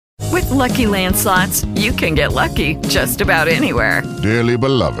Lucky Land Slots, you can get lucky just about anywhere. Dearly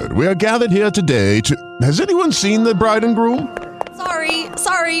beloved, we are gathered here today to... Has anyone seen the bride and groom?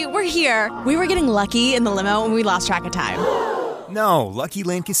 Sorry, we're here. We were getting lucky in the limo and we lost track of time. No, Lucky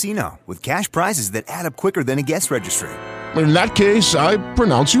Land Casino, with cash prizes that add up quicker than a guest registry. In that case, I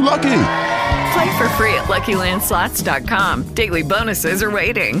pronounce you lucky. Play for free at LuckyLandSlots.com. Daily bonuses are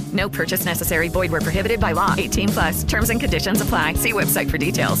waiting. No purchase necessary. Void where prohibited by law. 18+. Terms and conditions apply. See website for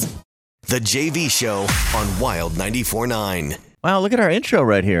details. The JV Show on Wild 94.9. Wow, look at our intro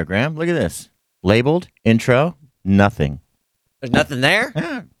right here, Graham. Look at this. Labeled, intro, nothing. There's nothing there?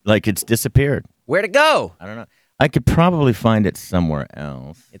 Yeah, like it's disappeared. Where'd it go? I don't know. I could probably find it somewhere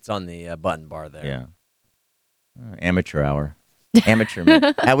else. It's on the button bar there. Yeah. Amateur hour. Amateur.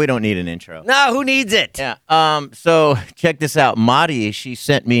 We don't need an intro. No, who needs it? Yeah. So check this out. Madi, she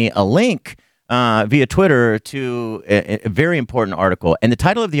sent me a link via Twitter to a very important article. And the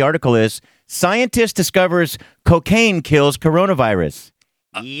title of the article is Scientist Discovers Cocaine Kills Coronavirus.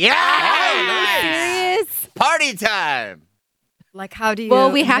 Yeah! Serious? Party time! Like, how do you...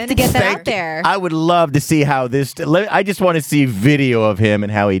 Well, we have to get that out there. I would love to see how this... I just want to see video of him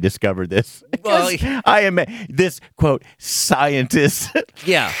and how he discovered this. Well, I am this, quote, scientist.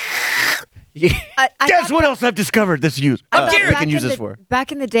 Yeah. Guess what else I've discovered this use? I can use this for.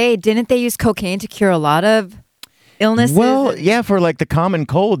 Back in the day, didn't they use cocaine to cure a lot of illnesses? Well, yeah, for like the common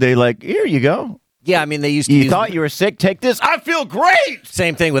cold, they like, here you go. Yeah, I mean, they used to You use... thought you were sick? Take this. I feel great.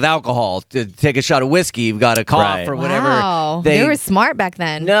 Same thing with alcohol. To take a shot of whiskey, you've got a cough Right. or whatever. Wow. They were smart back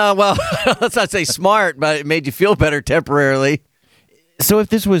then. No, well, let's not say smart, but it made you feel better temporarily. So if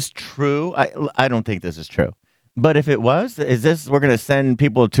this was true, I don't think this is true. But if it was, is this, we're going to send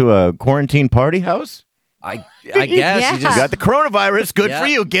people to a quarantine party house? I guess. Yeah. You just... You got the coronavirus. Good for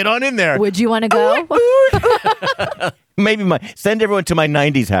you. Get on in there. Would you want to go? Maybe send everyone to my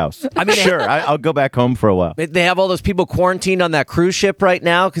 90s house. I mean, sure, I'll go back home for a while. They have all those people quarantined on that cruise ship right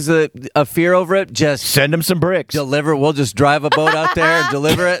now because of fear over it. Just send them some bricks. Deliver. We'll just drive a boat out there and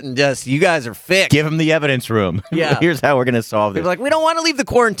deliver it, and just you guys are fixed. Give them the evidence room. Yeah. Here's how we're gonna solve this. People are like, we don't want to leave the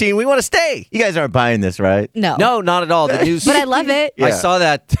quarantine. We want to stay. You guys aren't buying this, right? No. No, not at all. The news, But I love it. Yeah. I saw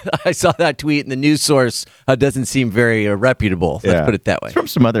that tweet, and the news source doesn't seem very reputable. Let's put it that way. It's from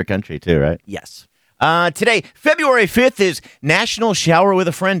some other country too, right? Yes. Today, February 5th, is National Shower with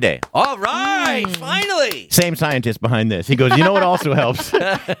a Friend Day. All right, finally. Same scientist behind this. He goes, you know what also helps?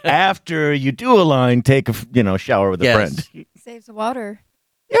 After you do a line, take a shower with a friend. Saves the water.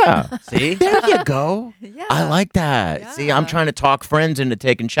 Yeah. See? There you go. Yeah. I like that. Yeah. See, I'm trying to talk friends into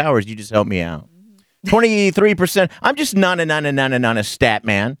taking showers. You just help me out. 23%. I'm just not a stat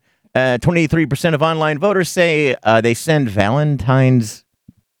man. 23% of online voters say they send Valentine's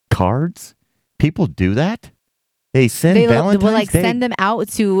cards. People do that? They send Valentine's will like Day? send them out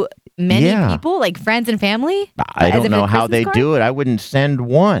to many people, like friends and family? I don't know how they do it. I wouldn't send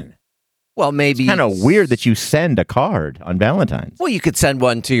one. Well, maybe It's kind of weird that you send a card on Valentine's. Well, you could send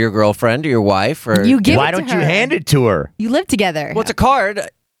one to your girlfriend or your wife, or You give Why it to don't you her. hand it to her? You live together. well, it's a card.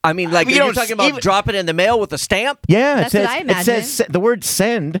 I mean, like You you're don't talking about even- drop it in the mail with a stamp. Yeah, That's what I it says the word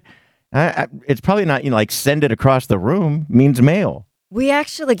send. It's probably not like send it across the room means mail. We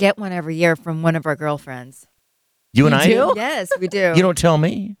actually get one every year from one of our girlfriends. You and I do? Yes, we do. You don't tell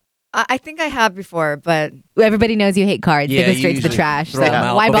me. I think I have before, but Everybody knows you hate cards. Yeah, They go you straight to the usually trash. throw So them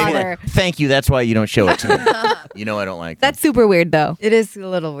out. why Okay. bother? Thank you. That's why you don't show it to me. You know I don't like that. That's super weird, though. it is a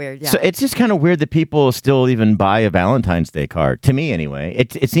little weird. Yeah. So it's just kind of weird that people still even buy a Valentine's Day card. To me, anyway,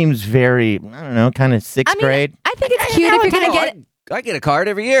 it seems very, I don't know, kind of sixth grade. I think it's cute if you're going to get it. I get a card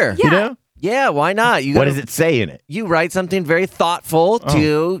every year. You know? Yeah, why not? What does it say in it? You write something very thoughtful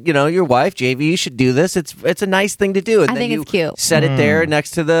to, your wife, JV. You should do this. It's a nice thing to do. And I then think you it's cute. set it there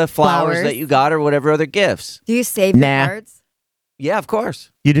next to the flowers Flowers. that you got or whatever other gifts. Do you save Nah. the cards? Yeah, of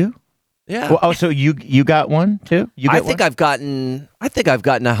course. You do? Yeah. Well, so you got one too? I think I've gotten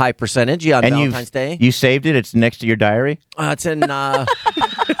a high percentage on Valentine's Day. You saved it? It's next to your diary? It's in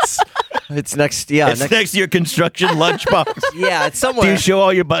it's next It's next to your construction lunchbox. Yeah, it's somewhere. Do you show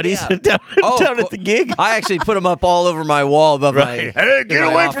all your buddies Yeah. down at the gig? I actually put them up all over my wall above Right. my. Hey, get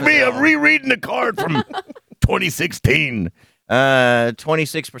my away office from me. wall. I'm rereading the card from 2016.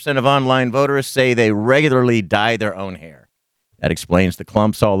 26% of online voters say they regularly dye their own hair. That explains the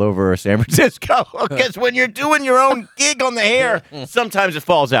clumps all over San Francisco. Because when you're doing your own gig on the hair, sometimes it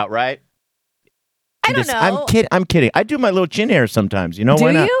falls out, right? I don't know. I'm kidding. I do my little chin hair sometimes. You know Do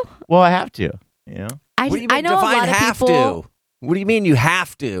why not? you? Well, I have to. You know. I What do you mean, know a define lot of have people. to? What do you mean you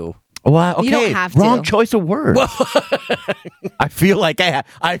have to? Well, okay. You don't have to. Wrong choice of words. I feel like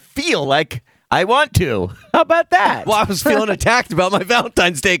I want to. How about that? Well, I was feeling attacked about my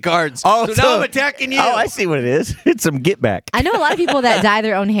Valentine's Day cards. Oh, so now I'm attacking you. Oh, I see what it is. It's some get back. I know a lot of people that dye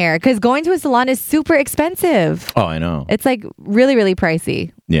their own hair because going to a salon is super expensive. Oh, I know. It's like really, really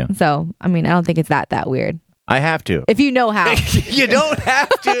pricey. Yeah. So, I mean, I don't think it's that weird. I have to. If you know how. You don't have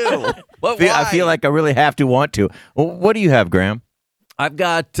to. I feel like I really have to want to. Well, what do you have, Graham? I've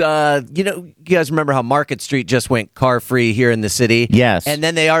got, you guys remember how Market Street just went car-free here in the city? Yes. And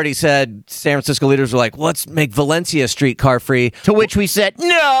then they already said, San Francisco leaders were like, let's make Valencia Street car-free. To which we said,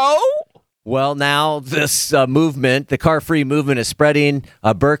 no. Well, now this movement, the car-free movement is spreading.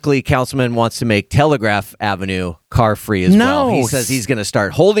 Berkeley councilman wants to make Telegraph Avenue car-free as well. He says he's going to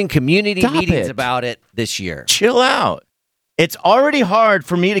start holding community meetings about it this year. Chill out. It's already hard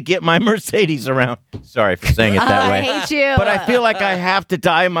for me to get my Mercedes around. Sorry for saying it that way. I hate you. But I feel like I have to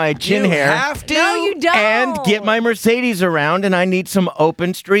dye my chin hair. You have to? No, you don't. And get my Mercedes around, and I need some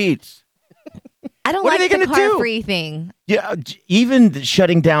open streets. I don't What are like they the gonna do? car-free thing. Yeah, even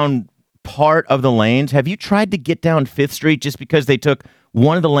shutting down part of the lanes. Have you tried to get down 5th Street just because they took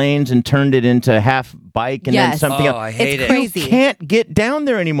one of the lanes and turned it into half bike and then Yes. something else? I hate It's it. crazy. You can't get down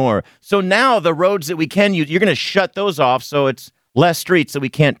there anymore. So now the roads that we can use, you're going to shut those off so it's less streets that we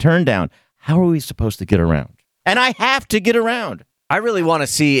can't turn down. How are we supposed to get around? And I have to get around. I really want to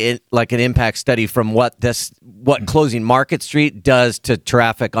see it like an impact study from what closing Market Street does to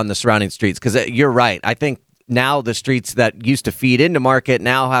traffic on the surrounding streets. Because you're right. I think now the streets that used to feed into Market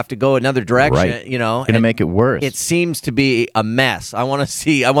now have to go another direction. Right. You know, Going to make it worse. it seems to be a mess. I want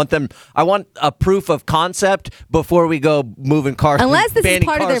a proof of concept before we go moving cars. Unless this is banning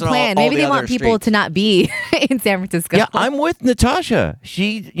part of their cars on plan. all Maybe the they want other people streets. to not be in San Francisco. Yeah, I'm with Natasha.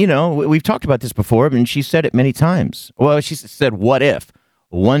 She, we've talked about this before, and she said it many times. Well, she said, what if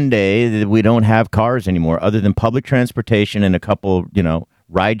one day we don't have cars anymore other than public transportation and a couple,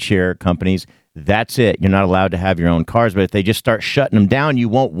 rideshare companies? That's it. You're not allowed to have your own cars. But if they just start shutting them down, you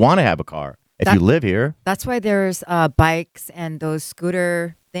won't want to have a car if you live here. That's why there's bikes and those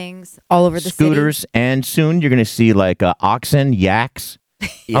scooter things all over the Scooters, city. and soon you're going to see like oxen, yaks. I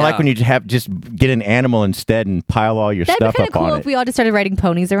like when you just get an animal instead and pile all your That'd stuff be kind up of cool on if it. we all just started riding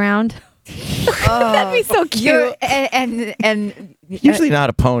ponies around. That'd be so cute. And Usually not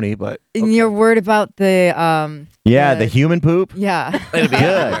a pony, but in your word about the the human poop. yeah. It'd be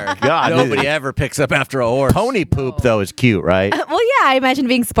everywhere. God, Nobody ever picks up after a horse. Pony poop though is cute, right? Well, yeah, I imagine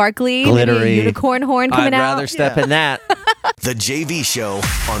being sparkly, Glittery. maybe a unicorn horn coming I'd out. rather step in that. The JV Show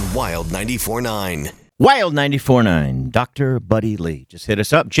on Wild 94.9. Wild 94.9, Dr. Buddy Lee. Just hit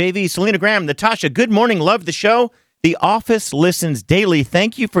us up. JV, Selena Graham, Natasha, good morning. Love the show. The Office listens daily.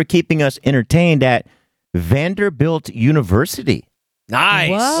 Thank you for keeping us entertained at Vanderbilt University. Nice.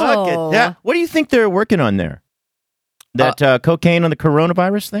 Whoa. Look at that. What do you think they're working on there? That cocaine on the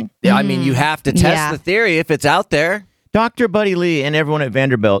coronavirus thing? Yeah, I mean, you have to test Yeah. the theory if it's out there. Dr. Buddy Lee and everyone at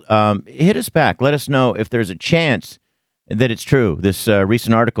Vanderbilt, hit us back. Let us know if there's a chance that it's true. This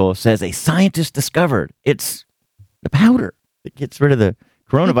recent article says a scientist discovered it's the powder that gets rid of the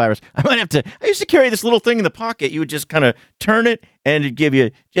coronavirus. I used to carry this little thing in the pocket. You would just kind of turn it and it'd give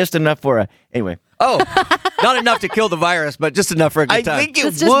you just enough for anyway. Oh, not enough to kill the virus, but just enough for a good time. I think it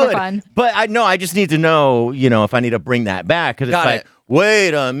It's just for would. fun. But I just need to know, if I need to bring that back. Because it's Got like, it.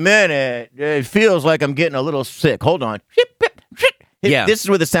 wait a minute. It feels like I'm getting a little sick. Hold on. Yeah. This is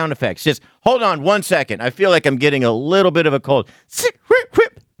with the sound effects. Just hold on 1 second. I feel like I'm getting a little bit of a cold.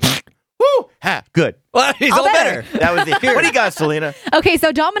 Woo! Ha, good. Well, he's all better. That was it. What do you got, Selena? Okay,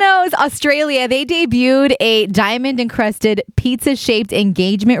 so Domino's Australia, they debuted a diamond-encrusted pizza-shaped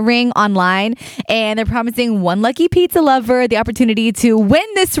engagement ring online, and they're promising one lucky pizza lover the opportunity to win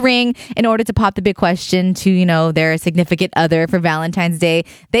this ring in order to pop the big question to, their significant other for Valentine's Day.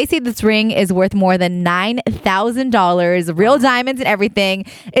 They say this ring is worth more than $9,000, real diamonds and everything.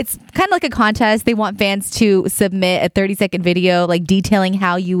 It's kind of like a contest. They want fans to submit a 30-second video, like detailing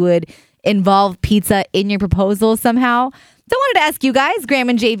how you would involve pizza in your proposal somehow. So I wanted to ask you guys, Graham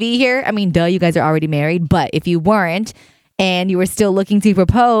and JV here. I mean, duh, you guys are already married, but if you weren't and you were still looking to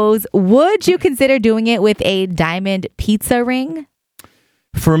propose, would you consider doing it with a diamond pizza ring?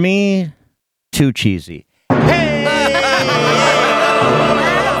 For me, too cheesy. Hey!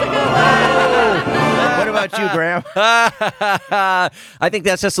 What about you, Graham? I think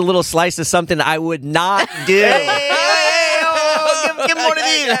that's just a little slice of something I would not do. Give him one of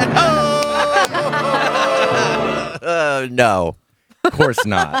these. No. Of course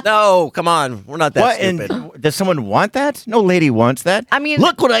not. No, come on. We're not that What? stupid. And does someone want that? No lady wants that. I mean,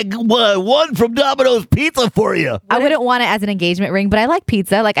 look what I won from Domino's Pizza for you. I wouldn't want it as an engagement ring, but I like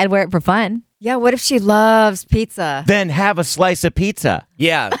pizza. Like, I'd wear it for fun. Yeah, what if she loves pizza? Then have a slice of pizza.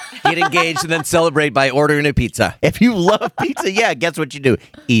 Yeah, get engaged and then celebrate by ordering a pizza. If you love pizza, yeah, guess what you do?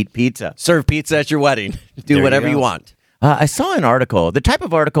 Eat pizza. Serve pizza at your wedding. Do There whatever you you go. want. I saw an article, the type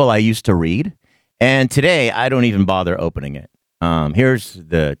of article I used to read, and today I don't even bother opening it. Here's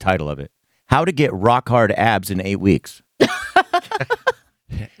the title of it. How to get rock hard abs in 8 weeks.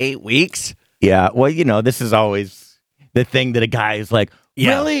 8 weeks? Yeah, well, this is always the thing that a guy is like,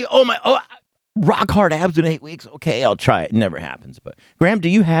 really? Oh, rock hard abs in 8 weeks? Okay, I'll try it. It never happens. But Graham, do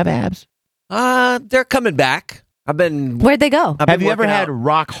you have abs? They're coming back. Where'd they go? Have you ever had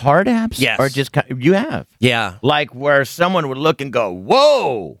rock hard abs? Yes. Or just you have? Yeah. Like where someone would look and go,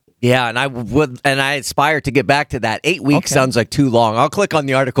 whoa. Yeah, and I aspire to get back to that. 8 weeks sounds like too long. I'll click on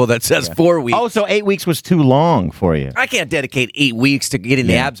the article that says 4 weeks. Oh, so 8 weeks was too long for you. I can't dedicate 8 weeks to getting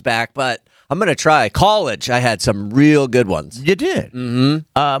the abs back, but I'm going to try. College, I had some real good ones. You did? Mm-hmm.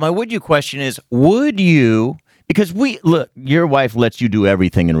 My would you question is, would you, because look, your wife lets you do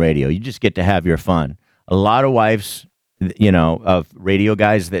everything in radio. You just get to have your fun. A lot of wives, of radio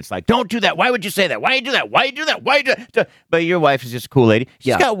guys that's like, don't do that. Why would you say that? Why you do that? Why you do that? Why you do that? But your wife is just a cool lady.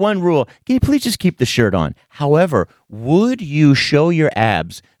 She's got one rule. Can you please just keep the shirt on? However, would you show your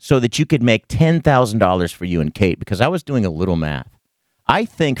abs so that you could make $10,000 for you and Kate? Because I was doing a little math. I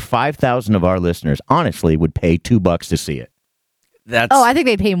think 5,000 of our listeners, honestly, would pay $2 to see it. I think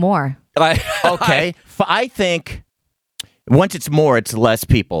they'd pay more. Okay. I think once it's more, it's less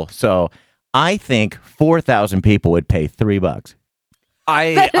people. So I think 4,000 people would pay $3.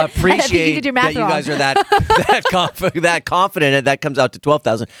 I appreciate you that you guys are that confident, and that comes out to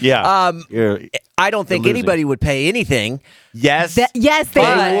 12,000. Yeah. I don't think anybody would pay anything. Yes. Yes, they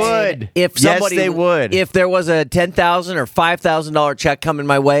would. If somebody, yes, they would. If there was a $10,000 or $5,000 check coming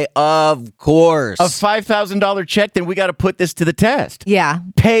my way, of course. A $5,000 check, then we got to put this to the test. Yeah.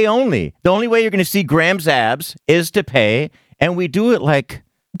 Pay only. The only way you're going to see Graham's abs is to pay, and we do it like...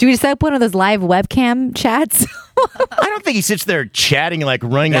 Do we set up one of those live webcam chats? I don't think he sits there chatting, like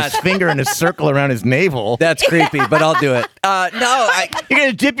running his finger in a circle around his navel. That's creepy, but I'll do it. You're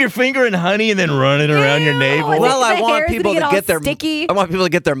going to dip your finger in honey and then run it around your navel? Well, I want people to get sticky. I want people to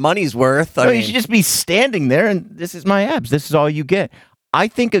get their money's worth. You should just be standing there, and this is my abs. This is all you get. I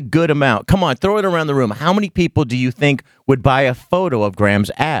think a good amount. Come on, throw it around the room. How many people do you think would buy a photo of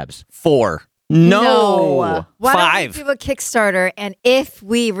Graham's abs? 4. No. Why 5. don't we do a Kickstarter, and if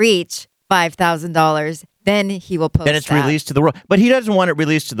we reach $5,000, then he will post Then it's that. released to the world. But he doesn't want it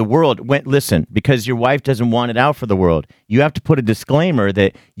released to the world. Listen, because your wife doesn't want it out for the world. You have to put a disclaimer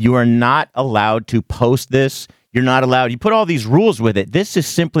that you are not allowed to post this. You're not allowed. You put all these rules with it. This is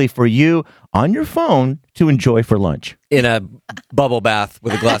simply for you on your phone to enjoy for lunch. In a bubble bath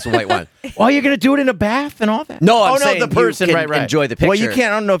with a glass of white wine. Oh, you're going to do it in a bath and all that? No, I'm saying the person, you can right. enjoy the picture. Well, you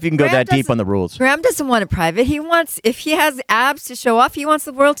can't. I don't know if you can go Graham that deep on the rules. Graham doesn't want it private. If he has abs to show off, he wants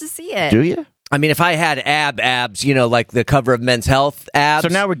the world to see it. Do you? I mean, if I had abs, like the cover of Men's Health abs. So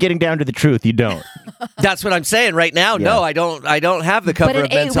now we're getting down to the truth. You don't. That's what I'm saying right now. Yeah. No, I don't have the cover in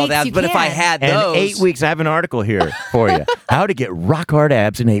of Men's 8 Health weeks abs. you But if I can. had And those, 8 weeks, I have an article here for you. How to get rock hard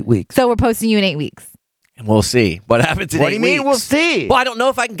abs in 8 weeks. So we're posting you in 8 weeks. we'll see what happens in 8 weeks. What do you mean we'll see? Well, I don't know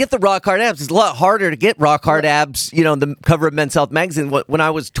if I can get the rock hard abs. It's a lot harder to get rock hard abs. The cover of Men's Health magazine. When I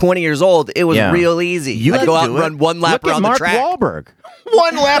was 20 years old, it was real easy. You I'd could go out do and it. run one lap Look around at Mark the track. Wahlberg.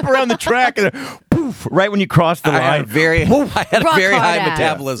 One lap around the track and poof, right when you cross the I had line. a very Rock high hard abs.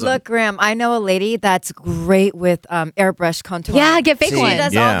 metabolism. Look, Graham, I know a lady that's great with airbrush contour. Yeah, get fake She ones.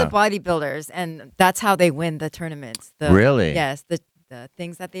 does Yeah. all the bodybuilders, and that's how they win the tournaments. Really? Yes, the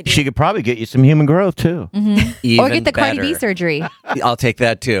things that they do. She could probably get you some human growth, too. Even Or get the Cardi B better. surgery. I'll take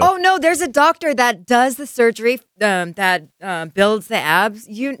that too. Oh no, there's a doctor that does the surgery that builds the abs.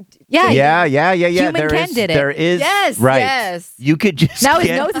 Yeah. Yeah. Human Ken did it. There is. Yes, Right. yes. You could just Now his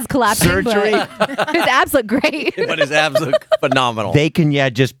get nose is collapsing, surgery. but his abs look great. But his abs look phenomenal. They can,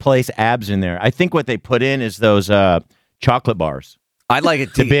 just place abs in there. I think what they put in is those chocolate bars. I'd like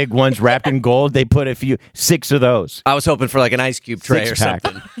it The to big ones wrapped in gold. They put 6 of those. I was hoping for like an ice cube tray or 6-pack.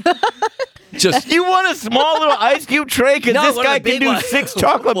 something. Just You want a small little ice cube tray? Because No, this one of guy the can big do ones. 6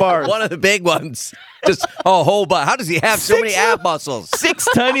 chocolate bars. One of the big ones. Just a whole bunch. How does he have so many ab muscles? 6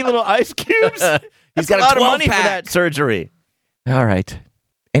 tiny little ice cubes. He's That's got a lot of 12 money for pack. that surgery. All right.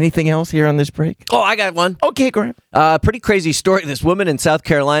 Anything else here on this break? Oh, I got one. Okay, Graham. Pretty crazy story. This woman in South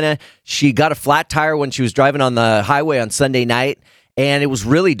Carolina, she got a flat tire when she was driving on the highway on Sunday night. And it was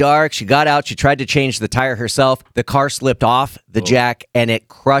really dark. She got out. She tried to change the tire herself. The car slipped off the jack, and it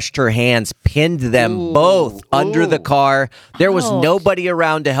crushed her hands, pinned them both under the car. There was nobody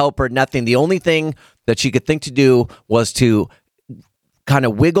around to help her, nothing. The only thing that she could think to do was to kind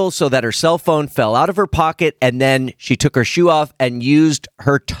of wiggle so that her cell phone fell out of her pocket, and then she took her shoe off and used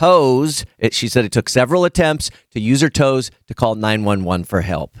her toes. She said it took several attempts to use her toes to call 911 for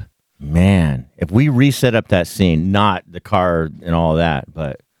help. Man, if we reset up that scene, not the car and all that,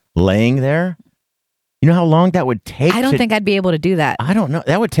 but laying there, you know how long that would take? I don't think I'd be able to do that. I don't know.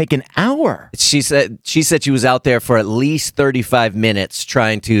 That would take an hour. She said she was out there for at least 35 minutes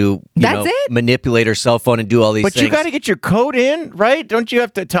trying to manipulate her cell phone and do all these things. But you got to get your code in, right? Don't you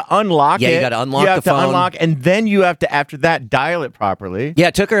have to unlock it? Yeah, you got to unlock the phone. You have to unlock, and then you have to, after that, dial it properly. Yeah,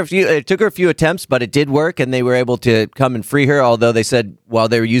 it took her a few attempts, but it did work, and they were able to come and free her, although they said while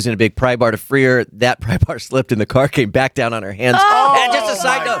they were using a big pry bar to free her, that pry bar slipped and the car came back down on her hands. And just a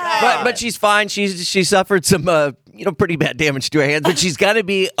side note, but she's fine. She suffered some pretty bad damage to her hands, but she's got to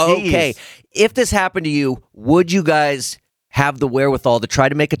be okay. If this happened to you, would you guys have the wherewithal to try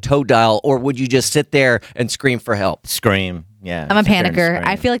to make a tow dial, or would you just sit there and scream for help? Scream, yeah. I'm a panicker.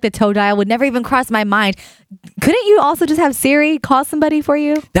 I feel like the tow dial would never even cross my mind. Couldn't you also just have Siri call somebody for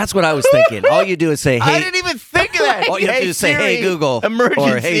you? That's what I was thinking. All you do is say, hey. I didn't even think of that. All you have to do is say, hey, Google. Emergency.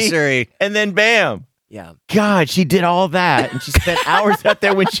 Or hey, Siri. And then bam. Yeah. God, she did all that, and she spent hours out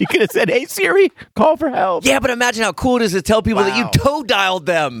there when she could have said, hey, Siri, call for help. Yeah, but imagine how cool it is to tell people that you tow dialed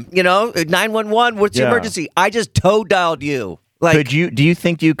them. 911, what's the emergency? I just tow dialed you. Do you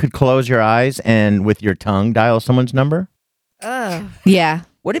think you could close your eyes and with your tongue dial someone's number? Yeah.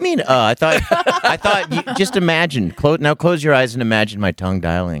 What do you mean? I thought you just imagine. Close your eyes and imagine my tongue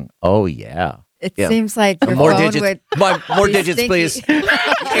dialing. Oh, yeah. It seems like your more phone digits. would More digits, please.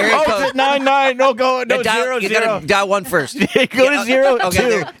 It's 99. No, go. No, dial, 0, you 0. gotta dial one first. Go to 0,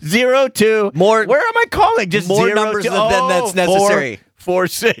 Okay, 2. 0, 2. More. Where am I calling? Just more 0, numbers 2. than that's necessary. 4,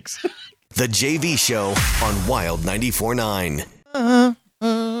 6. The JV Show on Wild 94.9.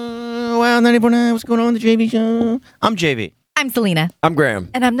 Wild 94.9. What's going on with the JV Show? I'm JV. I'm Selena. I'm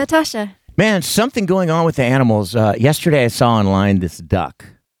Graham. And I'm Natasha. Man, something going on with the animals. Yesterday I saw online this duck.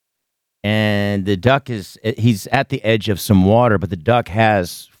 And the duck he's at the edge of some water, but the duck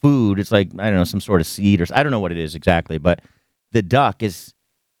has food. It's like, I don't know, some sort of seed, or I don't know what it is exactly, but the duck is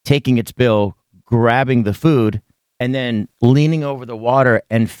taking its bill, grabbing the food, and then leaning over the water,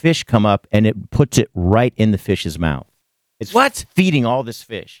 and fish come up, and it puts it right in the fish's mouth. It's feeding all this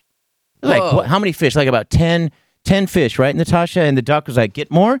fish. Like, how many fish? Like about 10 fish, right, Natasha? And the duck was like, get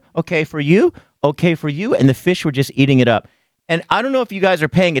more? Okay for you. Okay for you. And the fish were just eating it up. And I don't know if you guys are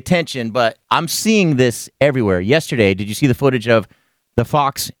paying attention, but I'm seeing this everywhere. Yesterday, did you see the footage of the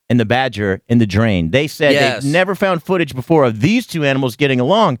fox and the badger in the drain? They said they've never found footage before of these two animals getting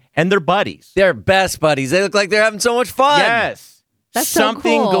along, and they're buddies. They're best buddies. They look like they're having so much fun. Yes. That's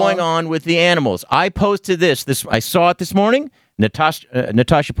something so cool. going on with the animals. I posted this. I saw it this morning.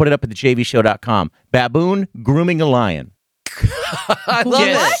 Natasha put it up at thejvshow.com. Baboon grooming a lion. I love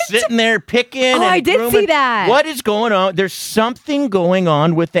it. Sitting there picking. Oh, I did grooming. see that. What is going on? There's something going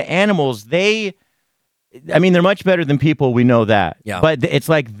on with the animals. They're much better than people. We know that. Yeah. But it's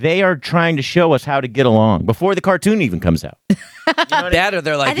like they are trying to show us how to get along before the cartoon even comes out. That or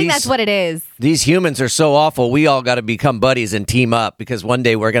they're like, I think that's what it is. These humans are so awful. We all got to become buddies and team up because one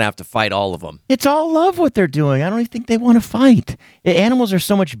day we're going to have to fight all of them. It's all love what they're doing. I don't even think they want to fight. The animals are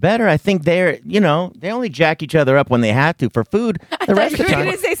so much better. I think they only jack each other up when they have to for food. The rest of the You were time,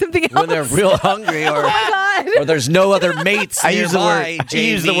 going to say something else. When they're real hungry or, Oh my God. or there's no other mates I use the word. nearby, I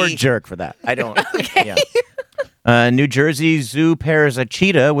use the JV. word jerk for that. I don't. Okay. Yeah. New Jersey zoo pairs a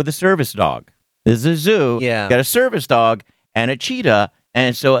cheetah with a service dog. This is a zoo. Yeah. Got a service dog and a cheetah.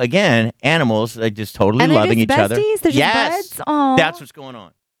 And so, again, animals, they're just totally And they're loving just each other. besties? They're just yes. buds? Aw. That's what's going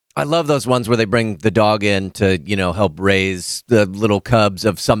on. I love those ones where they bring the dog in to, help raise the little cubs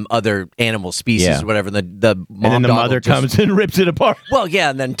of some other animal species or whatever. The mom And then the dog mother will just- comes and rips it apart. Well, yeah,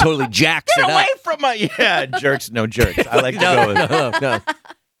 and then totally jacks Get it away up. from my... Yeah, jerks, no jerks. I like to go with it.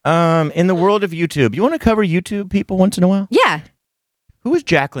 No. In the world of YouTube, you want to cover YouTube people once in a while? Yeah. Who is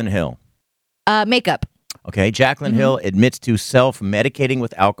Jaclyn Hill? Makeup. Okay, Jaclyn Hill admits to self-medicating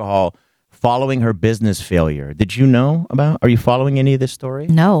with alcohol following her business failure. Did you know about? Are you following any of this story?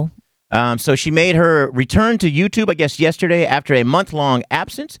 No. So she made her return to YouTube, I guess, yesterday after a month-long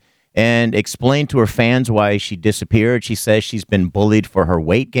absence and explained to her fans why she disappeared. She says she's been bullied for her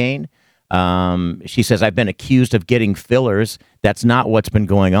weight gain. She says, I've been accused of getting fillers. That's not what's been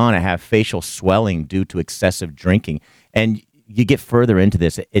going on. I have facial swelling due to excessive drinking. And you get further into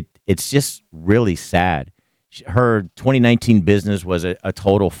this, it's just really sad. Her 2019 business was a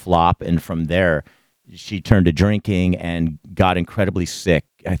total flop, and from there, she turned to drinking and got incredibly sick.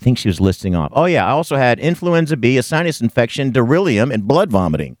 I think she was listing off. Oh, yeah, I also had influenza B, a sinus infection, delirium, and blood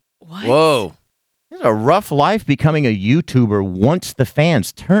vomiting. What? Whoa. Isn't It's a rough life becoming a YouTuber once the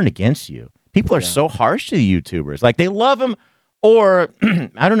fans turn against you. People are so harsh to the YouTubers. Like, they love them, or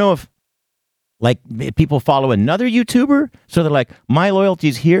I don't know if, like, people follow another YouTuber, so they're like, my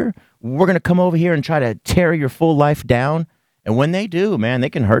loyalty's here. We're going to come over here and try to tear your full life down. And when they do, man, they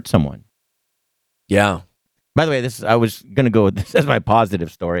can hurt someone. Yeah. By the way, I was going to go with this as my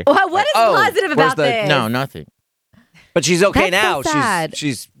positive story. What is positive about this? No, nothing. But she's okay That's now. so sad.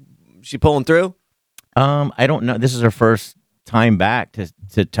 She's pulling through? I don't know. This is her first time back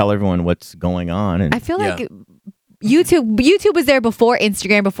to tell everyone what's going on. And I feel like YouTube was there before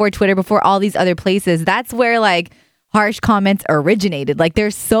Instagram, before Twitter, before all these other places. That's where like harsh comments originated. Like they're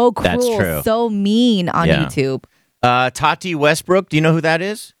so cruel, so mean on YouTube. Tati Westbrook, do you know who that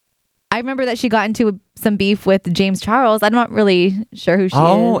is? I remember that she got into some beef with James Charles. I'm not really sure who she is.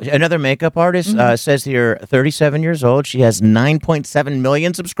 Oh, another makeup artist. Says here, 37 years old. She has 9.7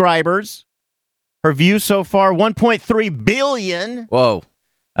 million subscribers. Her views so far, 1.3 billion. Whoa.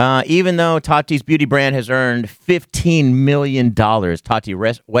 Even though Tati's beauty brand has earned $15 million, Tati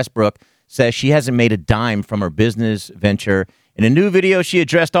Westbrook says she hasn't made a dime from her business venture. In a new video, she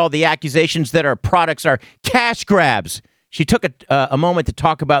addressed all the accusations that her products are cash grabs. She took a moment to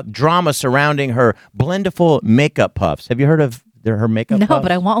talk about drama surrounding her Blendiful makeup puffs. Have you heard of her makeup puffs? No,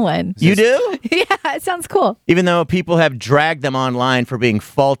 but I want one. You do? Yeah, it sounds cool. Even though people have dragged them online for being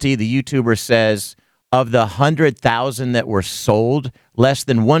faulty, the YouTuber says of the 100,000 that were sold, less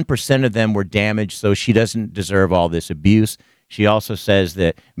than 1% of them were damaged, so she doesn't deserve all this abuse. She also says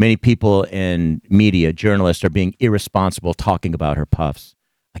that many people in media, journalists, are being irresponsible talking about her puffs.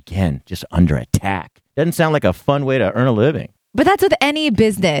 Again, just under attack. Doesn't sound like a fun way to earn a living. But that's with any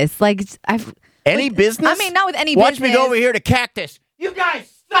business. Business? I mean, not with any business. Watch me go over here to Cactus. You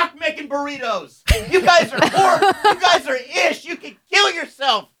guys suck making burritos. You guys are horrible. You guys are ish. You can kill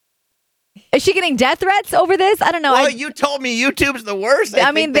yourself. Is she getting death threats over this? I don't know. Well, you told me YouTube's the worst.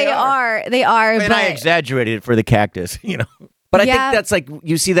 I mean, they are. They are. And I exaggerated it for the Cactus, But I think that's like,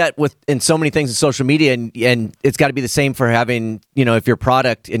 you see that in so many things in social media, and it's got to be the same for having, if your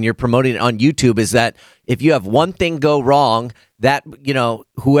product and you're promoting it on YouTube, is that if you have one thing go wrong, that,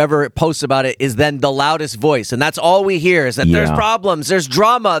 whoever posts about it is then the loudest voice. And that's all we hear is that there's problems, there's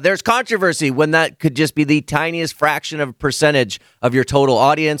drama, there's controversy, when that could just be the tiniest fraction of a percentage of your total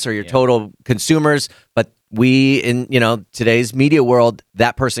audience or your total consumers. But we, in today's media world,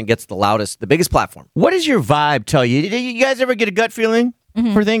 that person gets the biggest platform. What does your vibe tell you? You guys ever get a gut feeling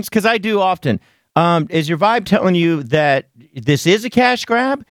for things? Because I do often. Is your vibe telling you that this is a cash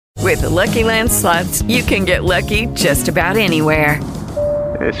grab? With the Lucky Land Slots, you can get lucky just about anywhere.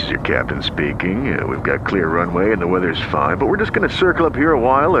 This is your captain speaking. We've got clear runway and the weather's fine, but we're just going to circle up here a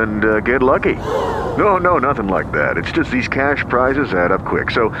while and get lucky. No, nothing like that. It's just these cash prizes add up quick.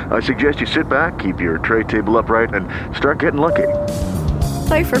 So I suggest you sit back, keep your tray table upright, and start getting lucky.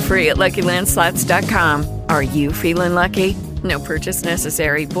 Play for free at LuckyLandSlots.com. Are you feeling lucky? No purchase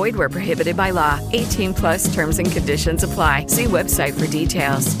necessary. Void where prohibited by law. 18+ terms and conditions apply. See website for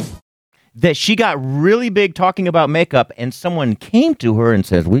details. That she got really big talking about makeup, and someone came to her and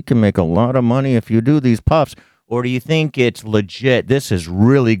says, we can make a lot of money if you do these puffs. Or do you think it's legit? This is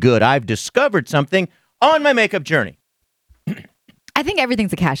really good. I've discovered something on my makeup journey. I think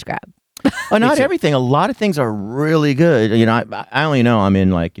everything's a cash grab. Not everything. A lot of things are really good. I only know I'm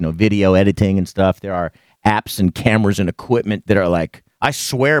in video editing and stuff. There are apps and cameras and equipment that are like, I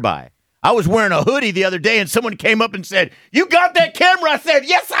swear by. I was wearing a hoodie the other day and someone came up and said, you got that camera? I said,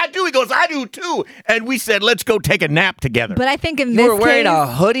 yes, I do. He goes, I do too. And we said, let's go take a nap together. But I think in this You were wearing a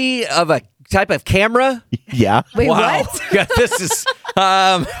hoodie of a type of camera? Yeah. Wait, wow. what? This is...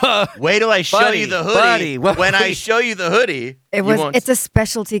 Wait till I show you the hoodie. When I show you the hoodie... It's a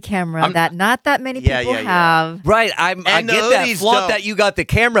specialty camera that not that many people have. Right, I get that flaunt that you got the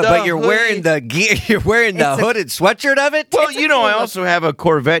camera, but you're wearing the gear. You're wearing the hooded sweatshirt of it. Well, I also have a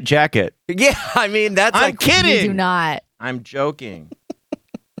Corvette jacket. Yeah, I mean that's. I'm kidding. You do not. I'm joking.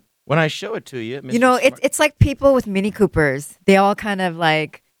 When I show it to you, it's like people with Mini Coopers. They all kind of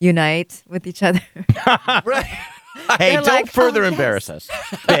like unite with each other. Right. Hey, don't further embarrass us,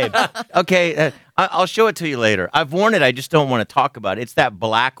 babe. Okay, I'll show it to you later. I've worn it. I just don't want to talk about it. It's that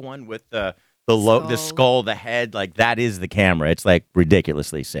black one with the skull, the head. Like that is the camera. It's like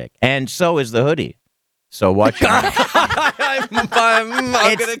ridiculously sick. And so is the hoodie. So watch your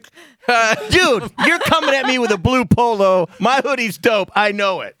dude, you're coming at me with a blue polo. My hoodie's dope. I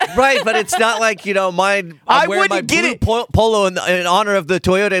know it. Right, but it's not like, mine. I wear my blue polo in honor of the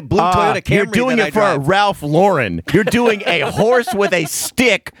Toyota Camry. You're doing it for a Ralph Lauren. You're doing a horse with a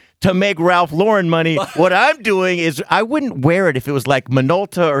stick to make Ralph Lauren money. What I'm doing is I wouldn't wear it if it was like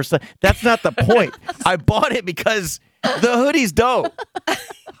Minolta or something. That's not the point. I bought it because the hoodie's dope.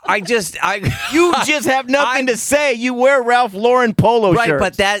 You just have nothing to say. You wear Ralph Lauren polo shirts. Right,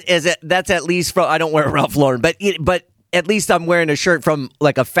 but that's at least from, I don't wear Ralph Lauren, but at least I'm wearing a shirt from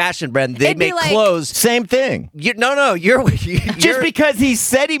like a fashion brand. They make clothes. Same thing. You're just because he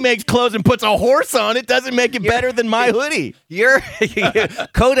said he makes clothes and puts a horse on it doesn't make it better than my hoodie. You're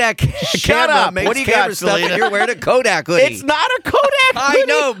Kodak. Shut up. What do you got, stuff and you're wearing a Kodak hoodie? It's not a Kodak hoodie. I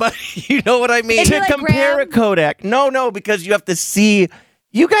know, but you know what I mean. To compare a Kodak. No, because you have to see.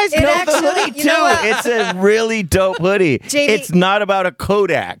 You guys know the hoodie, too. It's a really dope hoodie. Jamie, it's not about a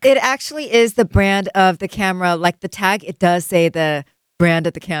Kodak. It actually is the brand of the camera. Like the tag, it does say the brand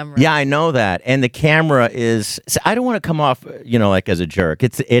of the camera. Yeah, I know that. And the camera is... So I don't want to come off, like as a jerk.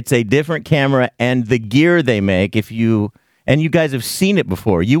 It's a different camera, and the gear they make, and you guys have seen it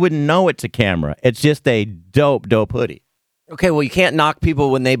before, you wouldn't know it's a camera. It's just a dope hoodie. Okay, well, you can't knock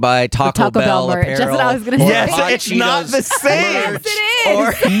people when they buy Taco Bell merch. apparel. That's what I was going to say. Yes, it's not the same.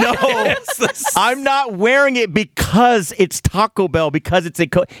 Yes, it is. No, I'm not wearing it because it's Taco Bell, because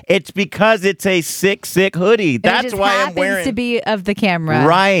it's because it's a sick hoodie. That's why I'm wearing it. Happens to be of the camera.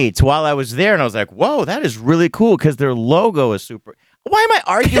 Right. While I was there, and I was like, whoa, that is really cool because their logo is super. Why am I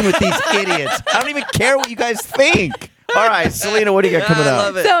arguing with these idiots? I don't even care what you guys think. All right, Selena, what do you got coming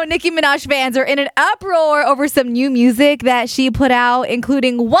up? So Nicki Minaj fans are in an uproar over some new music that she put out,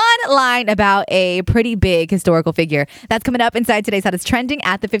 including one line about a pretty big historical figure. That's coming up inside today's Hottest Trending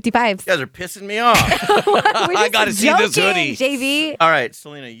at the 55s. You guys are pissing me off. I got to see this hoodie. JV. All right,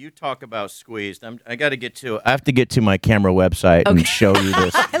 Selena, you talk about Squeezed. I have to get to my camera website and show you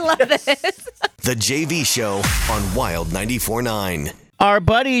this. I love this. The JV Show on Wild 94.9. Our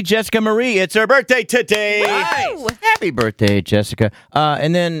buddy Jessica Marie, it's her birthday today. Wow. Happy birthday, Jessica.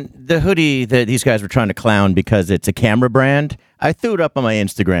 And then the hoodie that these guys were trying to clown because it's a camera brand, I threw it up on my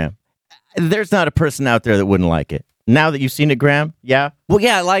Instagram. There's not a person out there that wouldn't like it. Now that you've seen it, Graham, yeah? Well,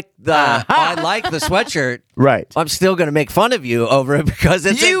 yeah, I like the sweatshirt. Right. I'm still going to make fun of you over it because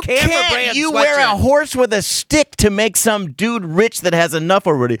it's a camera brand You sweatshirt. wear a horse with a stick to make some dude rich that has enough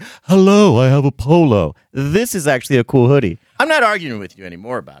already. Hello, I have a polo. This is actually a cool hoodie. I'm not arguing with you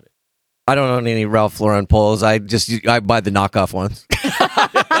anymore about it. I don't own any Ralph Lauren polos. I buy the knockoff ones.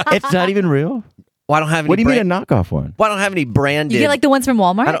 It's not even real? Well, I don't have any. What do you mean a knockoff one? Well, I don't have any branded. You get like the ones from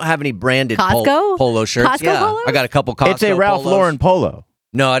Walmart? I don't have any branded Costco? polo shirts. Costco yeah, polos? I got a couple Costco It's a Ralph polos. Lauren polo.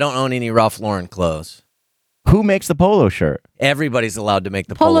 No, I don't own any Ralph Lauren clothes. Who makes the polo shirt? Everybody's allowed to make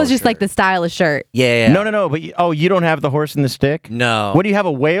the polo Polo's just shirt. like the stylish shirt. Yeah. No. But you don't have the horse and the stick? No. What do you have,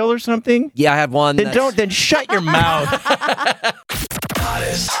 a whale or something? Yeah, I have one. Then shut your mouth.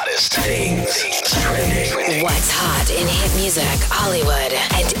 Hottest things trending. What's hot in hit music, Hollywood,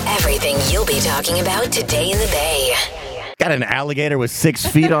 and everything you'll be talking about today in the Bay. Got an alligator with 6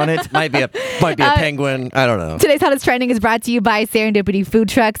 feet on it. might be a penguin. I don't know. Today's Hottest Trending is brought to you by Serendipity Food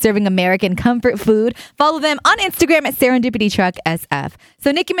Truck, serving American comfort food. Follow them on Instagram at Serendipity Truck SF.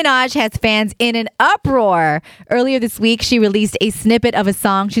 So Nicki Minaj has fans in an uproar. Earlier this week, she released a snippet of a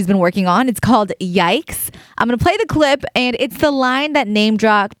song she's been working on. It's called Yikes. I'm going to play the clip, and it's the line that name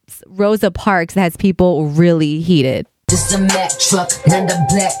drops Rosa Parks that has people really heated. Just a Mack truck, not a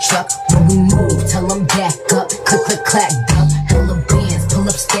black truck. When we move, tell them back up. Click, click, clack, dump. Hella bands, pull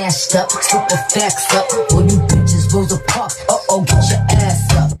up, stashed up. Super facts up. All you bitches, Rosa Parks. Uh-oh, get your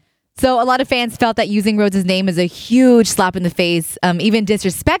ass up. So a lot of fans felt that using Rosa's name is a huge slap in the face, even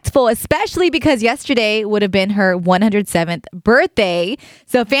disrespectful, especially because yesterday would have been her 107th birthday.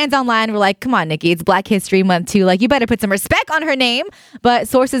 So fans online were like, come on, Nicki, it's Black History Month too. Like, you better put some respect on her name. But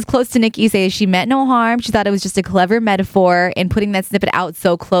sources close to Nicki say she meant no harm. She thought it was just a clever metaphor, and putting that snippet out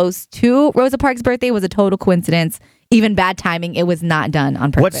so close to Rosa Parks' birthday was a total coincidence. Even bad timing. It was not done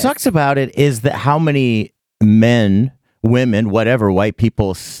on purpose. What sucks about it is that how many men, women, whatever, white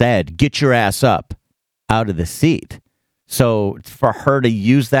people said, get your ass up out of the seat. So for her to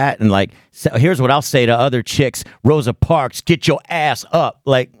use that and like, so here's what I'll say to other chicks, Rosa Parks, get your ass up.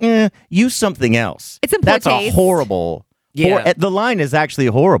 Like, use something else. It's in poor That's taste. a horrible. Yeah. The line is actually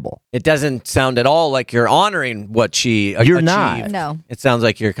horrible. It doesn't sound at all like you're honoring what she You're achieved. not. No. It sounds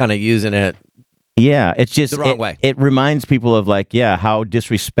like you're kind of using it. Yeah, it's just The wrong way. It reminds people of like, how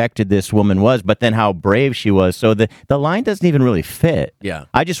disrespected this woman was, but then how brave she was. So the line doesn't even really fit. Yeah.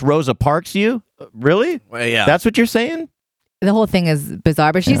 I just Rosa Parks you? Really? Well, yeah. That's what you're saying? The whole thing is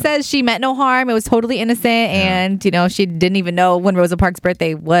bizarre, but she says she meant no harm. It was totally innocent, and she didn't even know when Rosa Parks'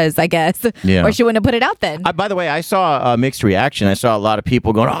 birthday was, I guess. Yeah. Or she wouldn't have put it out then. By the way, I saw a mixed reaction. I saw a lot of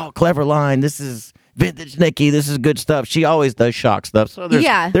people going, "Oh, clever line. This is Vintage Nikki, this is good stuff. She always does shock stuff. So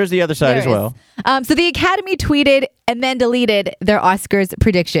there's the other side as well. So the Academy tweeted and then deleted their Oscars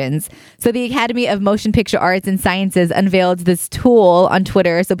predictions. So the Academy of Motion Picture Arts and Sciences unveiled this tool on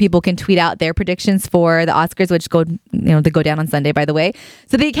Twitter so people can tweet out their predictions for the Oscars, which they go down on Sunday, by the way.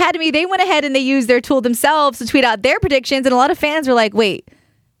 So the Academy, they went ahead and they used their tool themselves to tweet out their predictions. And a lot of fans were like, wait,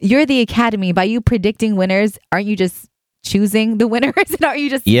 you're the Academy. By you predicting winners, aren't you just choosing the winners? And are you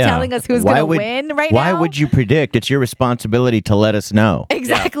just telling us who's going to win now? Why would you predict? It's your responsibility to let us know.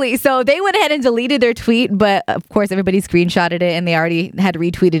 Exactly. Yeah. So they went ahead and deleted their tweet, but of course everybody screenshotted it and they already had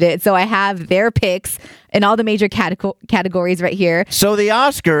retweeted it. So I have their picks in all the major categories right here. So the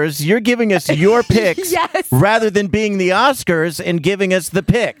Oscars, you're giving us your picks rather than being the Oscars and giving us the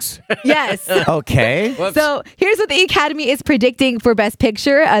picks. Yes. Okay. Whoops. So here's what the Academy is predicting for Best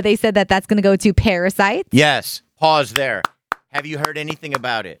Picture. They said that that's going to go to Parasite. Yes. Pause there. Have you heard anything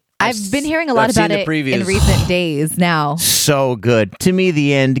about it? I've been hearing a lot about it in recent days now. So good. To me,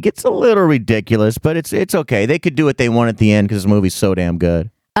 the end gets a little ridiculous, but it's okay. They could do what they want at the end because the movie's so damn good.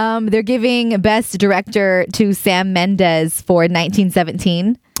 They're giving Best Director to Sam Mendes for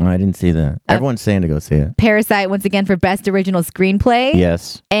 1917. Oh, I didn't see that. Everyone's saying to go see it. Parasite, once again, for Best Original Screenplay.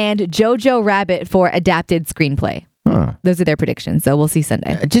 Yes. And Jojo Rabbit for Adapted Screenplay. Huh. Those are their predictions, so we'll see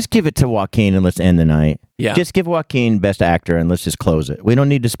Sunday. Just give it to Joaquin and let's end the night. Yeah. Just give Joaquin Best Actor and let's just close it. We don't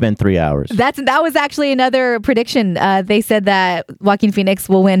need to spend 3 hours. That was actually another prediction. They said that Joaquin Phoenix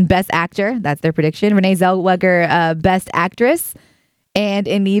will win Best Actor. That's their prediction. Renee Zellweger, Best Actress. And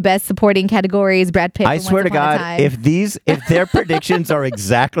in the Best Supporting categories, Brad Pitt. I swear to God, if their predictions are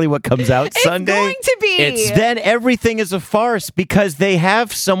exactly what comes out Sunday, going to be. Then everything is a farce because they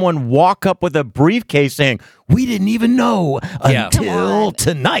have someone walk up with a briefcase saying, "We didn't even know until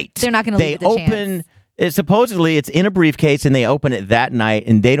tonight." They're not going to leave it a chance. Supposedly, it's in a briefcase, and they open it that night,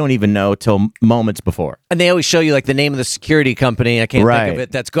 and they don't even know till moments before. And they always show you like the name of the security company. I can't think of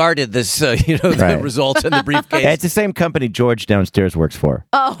it. That's guarded this, the results in the briefcase. It's the same company George downstairs works for.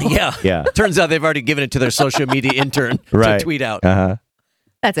 Oh, yeah. Turns out they've already given it to their social media intern to tweet out.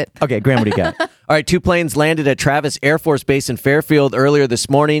 That's it. Okay, Graham, what do you got? All right, 2 planes landed at Travis Air Force Base in Fairfield earlier this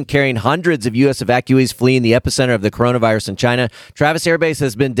morning, carrying hundreds of U.S. evacuees fleeing the epicenter of the coronavirus in China. Travis Air Base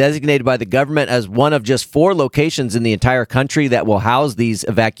has been designated by the government as one of just 4 locations in the entire country that will house these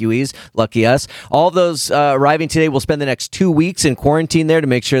evacuees. Lucky us. All of those arriving today will spend the next 2 weeks in quarantine there to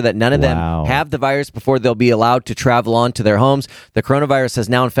make sure that none of them have the virus before they'll be allowed to travel on to their homes. The coronavirus has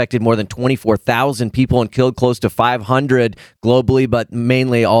now infected more than 24,000 people and killed close to 500 globally, but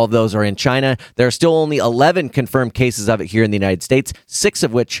mainly all of those are in China. There are still only 11 confirmed cases of it here in the United States, 6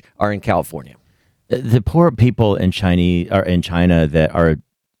 of which are in California. The poor people in China that are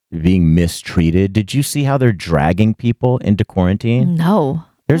being mistreated. Did you see how they're dragging people into quarantine? No.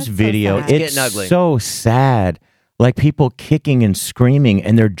 There's video. So it's getting ugly. So sad. Like people kicking and screaming,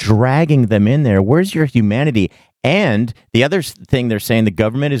 and they're dragging them in there. Where's your humanity? And the other thing they're saying the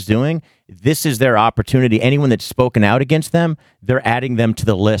government is doing, this is their opportunity. Anyone that's spoken out against them, they're adding them to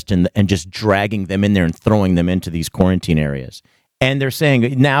the list and just dragging them in there and throwing them into these quarantine areas. And they're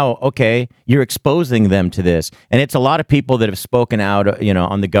saying now, okay, you're exposing them to this. And it's a lot of people that have spoken out,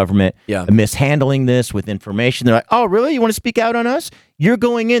 on the government mishandling this with information. They're like, oh, really? You want to speak out on us? You're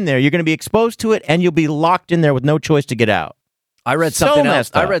going in there. You're going to be exposed to it, and you'll be locked in there with no choice to get out. I read something else.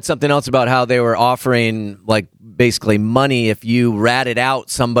 I read something else about how they were offering basically money if you ratted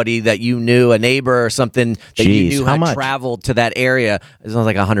out somebody that you knew, a neighbor or something that you knew had traveled to that area. It sounds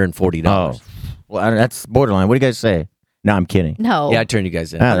like $140. Oh, well, that's borderline. What do you guys say? No, I'm kidding. No. Yeah, I turned you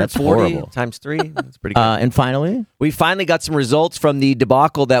guys in. Oh, that's horrible. Times 3. That's pretty good. And finally? We finally got some results from the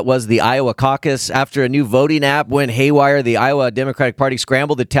debacle that was the Iowa caucus. After a new voting app went haywire, the Iowa Democratic Party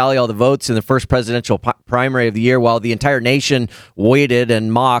scrambled to tally all the votes in the first presidential primary of the year while the entire nation waited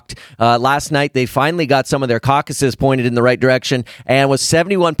and mocked. Last night, they finally got some of their caucuses pointed in the right direction, and with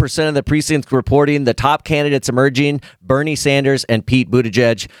 71% of the precincts reporting the top candidates emerging, Bernie Sanders and Pete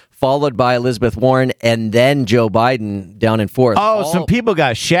Buttigieg, followed by Elizabeth Warren, and then Joe Biden down in fourth. Some people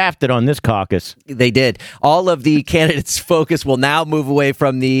got shafted on this caucus. They did. All of the candidates' focus will now move away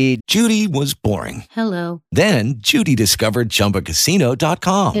from the... Judy was boring. Hello. Then Judy discovered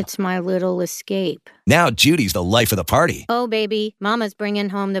ChumbaCasino.com. It's my little escape. Now Judy's the life of the party. Oh, baby, mama's bringing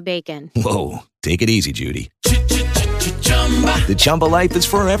home the bacon. Whoa, take it easy, Judy. The Chumba life is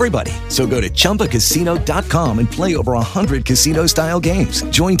for everybody. So go to ChumbaCasino.com and play over 100 casino-style games.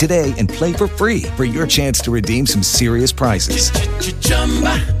 Join today and play for free for your chance to redeem some serious prizes.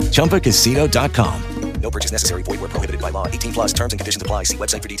 ChumbaCasino.com. No purchase necessary. Void where prohibited by law. 18 plus terms and conditions apply. See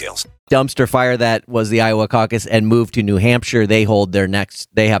website for details. Dumpster fire that was the Iowa caucus and moved to New Hampshire. They have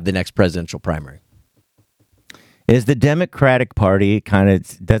the next presidential primary. Is the Democratic Party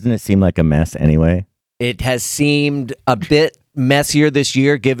doesn't it seem like a mess anyway? It has seemed a bit messier this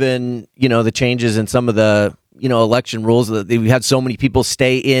year, given, the changes in some of the, election rules. That we've had so many people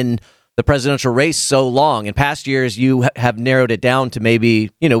stay in the presidential race so long. In past years, you have narrowed it down to maybe,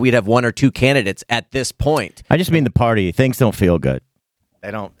 we'd have one or two candidates at this point. I just mean the party. Things don't feel good.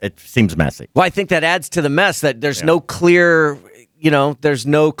 It seems messy. Well, I think that adds to the mess that there's no clear, there's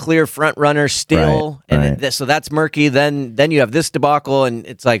no clear front runner still. So that's murky. Then you have this debacle, and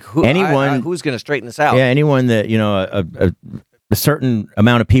it's like, who's going to straighten this out? Yeah, anyone that, a certain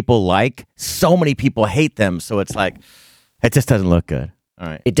amount of people like, so many people hate them. So it's like, it just doesn't look good. All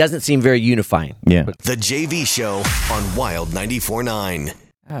right. It doesn't seem very unifying. Yeah. The JV Show on Wild 94.9.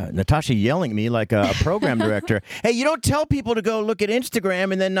 Natasha yelling at me like a program director. Hey, you don't tell people to go look at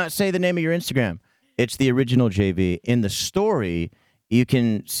Instagram and then not say the name of your Instagram. It's the original JV. In the story, you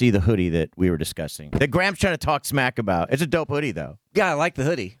can see the hoodie that we were discussing, that Graham's trying to talk smack about. It's a dope hoodie, though. Yeah, I like the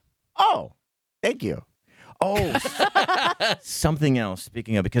hoodie. Oh, thank you. Oh, something else.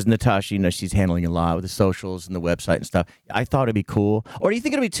 Speaking of, because Natasha, she's handling a lot with the socials and the website and stuff. I thought it'd be cool. Or do you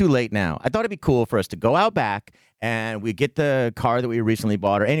think it'll be too late now? I thought it'd be cool for us to go out back and we get the car that we recently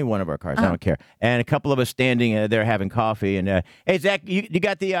bought, or any one of our cars. I don't care. And a couple of us standing there having coffee. And, hey, Zach, you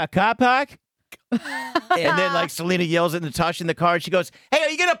got the car park? And then, like, Selena yells at Natasha in the car, and she goes, hey, are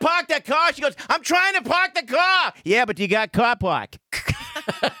you going to park that car? She goes, I'm trying to park the car. Yeah, but you got car park.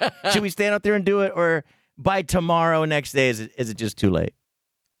 Should we stand out there and do it, or by tomorrow, next day, is it just too late?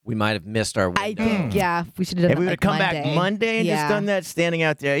 We might have missed our window. I think, we should have done If we would have come Monday. back Monday and just done that, standing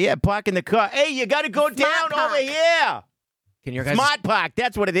out there. Yeah, parking the car. Hey, you got to go down over here. Can your guys' Smart Park.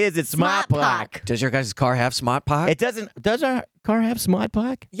 That's what it is. It's Smart Park. Does your guys' car have Smart Park? It doesn't. Does our car have Smart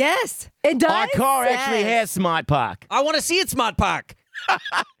Park? Yes, it does. Our car actually has Smart Park. I want to see it Smart Park.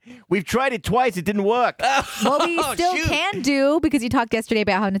 We've tried it twice. It didn't work. Well, we still can do, because you talked yesterday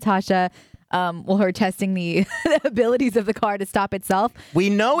about how Natasha, her testing the abilities of the car to stop itself. We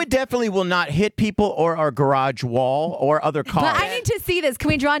know it definitely will not hit people or our garage wall or other cars. But I need to see this. Can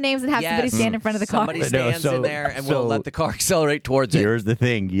we draw names and have somebody stand in front of the car? Somebody stands in there, and we'll let the car accelerate towards it. Here's the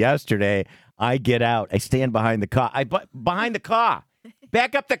thing. Yesterday, I get out. I stand behind the car. Behind the car.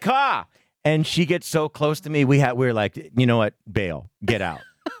 Back up the car. And she gets so close to me, we're like, you know what? Bail. Get out.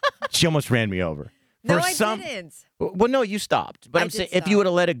 She almost ran me over. No, I didn't. Well, no, you stopped. But I'm saying, if you would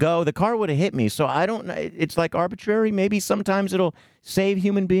have let it go, the car would have hit me. So I don't know. It's like arbitrary. Maybe sometimes it'll save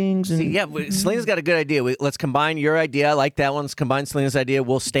human beings. And Selena's got a good idea. Let's combine your idea. I like that one. Let's combine Selena's idea.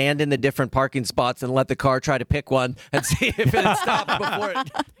 We'll stand in the different parking spots and let the car try to pick one and see if it stops before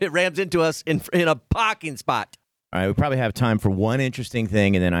it rams into us in a parking spot. All right, we probably have time for one interesting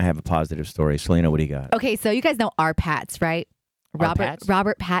thing, and then I have a positive story. Selena, what do you got? Okay, so you guys know R. Pats, right?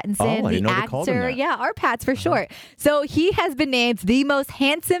 Robert Pattinson, I didn't know they the called him actor. that. Yeah, R. Pats for short. So he has been named the most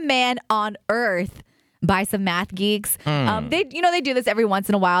handsome man on earth by some math geeks. They do this every once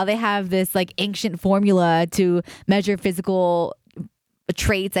in a while. They have this like ancient formula to measure physical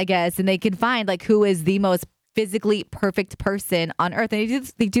traits, I guess, and they can find like who is the most physically perfect person on earth.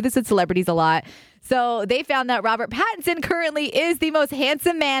 And they do this with celebrities a lot. So they found that Robert Pattinson currently is the most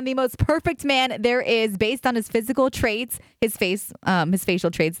handsome man, the most perfect man there is, based on his physical traits, his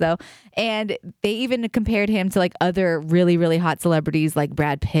facial traits though. And they even compared him to like other really, really hot celebrities like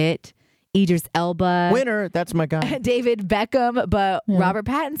Brad Pitt, Idris Elba. Winner, that's my guy. David Beckham. But Robert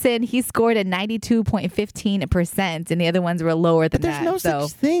Pattinson, he scored a 92.15%, and the other ones were lower than There's that. no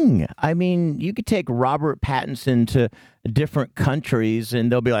such thing. I mean, you could take Robert Pattinson to different countries,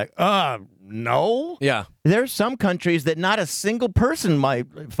 and they'll be like, no. Yeah. There's some countries that not a single person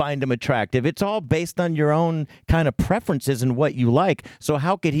might find him attractive. It's all based on your own kind of preferences and what you like. So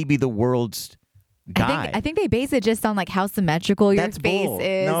how could he be the world's guy? I think they base it just on like how symmetrical your That's face bull.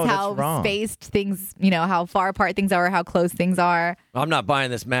 is, No, that's how wrong. spaced things, how far apart things are, how close things are. I'm not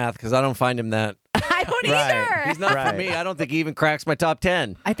buying this math because I don't find him that. I don't either. He's not for me. I don't think he even cracks my top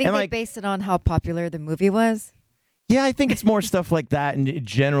 10. I think they based it on how popular the movie was. Yeah, I think it's more stuff like that. And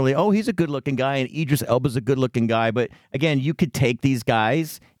generally, he's a good-looking guy, and Idris Elba's a good-looking guy. But again, you could take these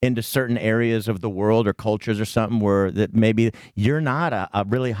guys into certain areas of the world or cultures or something where that maybe you're not a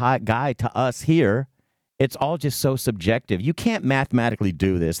really hot guy to us here. It's all just so subjective. You can't mathematically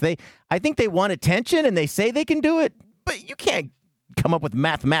do this. I think they want attention, and they say they can do it, but you can't come up with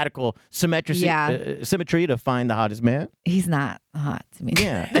mathematical symmetry to find the hottest man. He's not hot to me.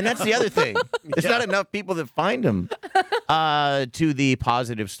 Yeah, and that's the other thing. There's not enough people that find him. To the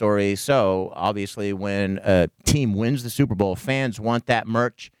positive story. So, obviously, when a team wins the Super Bowl, fans want that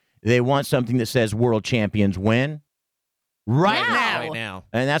merch. They want something that says world champions win. Right now. right now.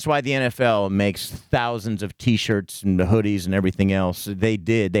 And that's why the NFL makes thousands of T-shirts and hoodies and everything else.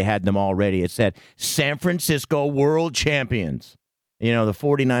 They had them already. It said San Francisco World Champions. You know, the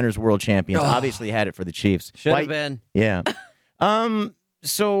 49ers World Champions. Obviously had it for the Chiefs. Should have been. Yeah.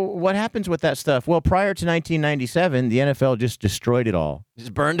 So what happens with that stuff? Well, prior to 1997, the NFL just destroyed it all.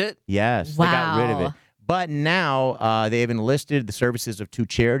 Just burned it? Yes. Wow. They got rid of it. But now they have enlisted the services of 2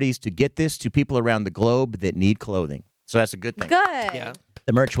 charities to get this to people around the globe that need clothing. So that's a good thing. Good. Yeah.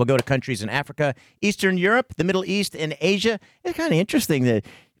 The merch will go to countries in Africa, Eastern Europe, the Middle East, and Asia. It's kind of interesting that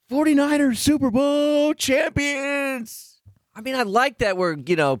 49ers Super Bowl champions. I mean, I like that we're,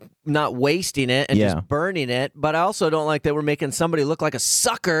 not wasting it and just burning it, but I also don't like that we're making somebody look like a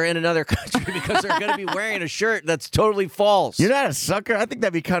sucker in another country because they're going to be wearing a shirt that's totally false. You're not a sucker? I think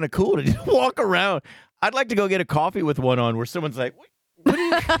that'd be kind of cool to just walk around. I'd like to go get a coffee with one on where someone's like, what are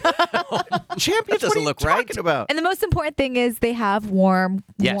you champions? Doesn't what look are you right. talking about? And the most important thing is they have warmth,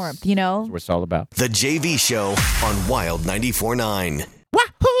 That's what it's all about. The JV Show on Wild 94.9.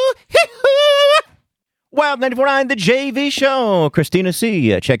 Wild 94.9, the JV Show. Christina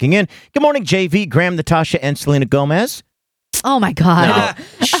C. Checking in. Good morning, JV, Graham, Natasha, and Selena Gomez. Oh, my God.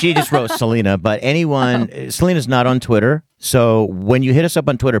 No, she just wrote Selena, but Selena's not on Twitter. So when you hit us up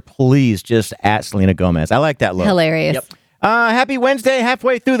on Twitter, please just at Selena Gomez. I like that look. Hilarious. Yep. Happy Wednesday,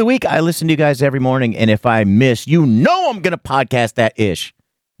 halfway through the week. I listen to you guys every morning, and if I miss, I'm going to podcast that ish.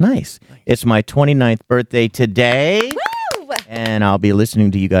 Nice. It's my 29th birthday today. Woo! And I'll be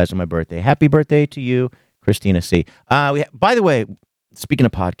listening to you guys on my birthday. Happy birthday to you, Christina C. By the way, speaking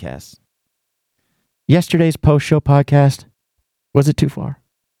of podcasts, yesterday's post-show podcast, was it too far?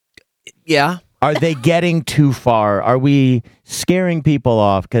 Yeah. Are they getting too far? Are we scaring people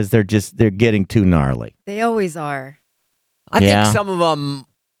off because they're getting too gnarly? They always are. I think some of them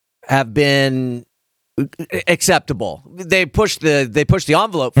have been acceptable. They push the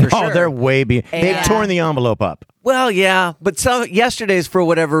envelope for sure. Oh, they're way beyond. They've torn the envelope up. Well, yeah, but yesterday's for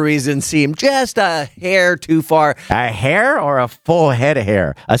whatever reason seemed just a hair too far. A hair or a full head of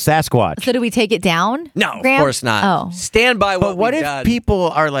hair? A Sasquatch? So do we take it down? No, Graham? Of course not. Oh. Stand by what But what we've if done. people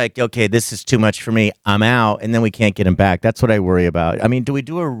are like, okay, this is too much for me, I'm out, and then we can't get them back? That's what I worry about. I mean, do we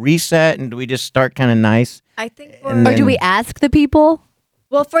do a reset and do we just start kind of nice? I think Or do we ask the people?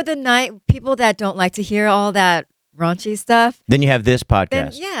 Well, for the night, people that don't like to hear all that raunchy stuff. Then you have this podcast.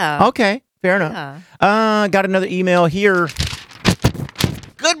 Then, yeah. Okay, fair enough. Got another email here.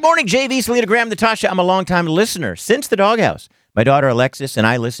 Good morning, JV, Selena, Graham, Natasha. I'm a longtime listener since the doghouse. My daughter Alexis and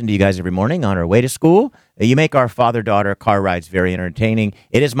I listen to you guys every morning on our way to school. You make our father-daughter car rides very entertaining.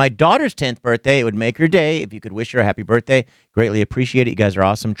 It is my daughter's 10th birthday. It would make her day if you could wish her a happy birthday. Greatly appreciate it. You guys are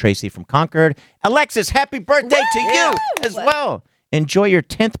awesome. Tracy from Concord. Alexis, happy birthday to you as well. Enjoy your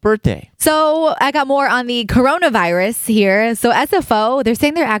 10th birthday. So I got more on the coronavirus here. So SFO, they're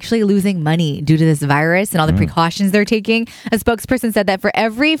saying they're actually losing money due to this virus and all the precautions they're taking. A spokesperson said that for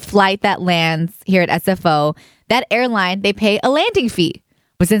every flight that lands here at SFO, that airline, they pay a landing fee.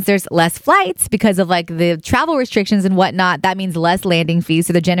 But since there's less flights because of like the travel restrictions and whatnot, that means less landing fees.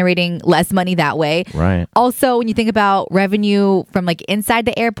 So they're generating less money that way. Right. Also, when you think about revenue from like inside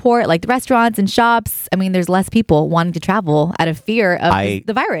the airport, like the restaurants and shops, I mean, there's less people wanting to travel out of fear of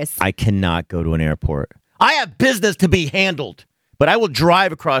the virus. I cannot go to an airport. I have business to be handled, but I will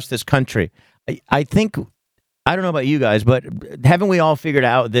drive across this country. I think, I don't know about you guys, but haven't we all figured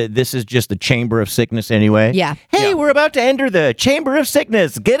out that this is just the chamber of sickness anyway? Yeah. Hey, we're about to enter the chamber of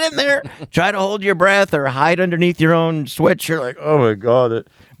sickness. Get in there. Try to hold your breath or hide underneath your own sweatshirt. Like, oh my God.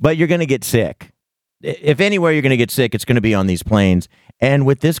 But you're going to get sick. If anywhere you're going to get sick, it's going to be on these planes. And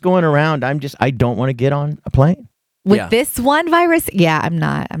with this going around, I don't want to get on a plane. With this one virus, I'm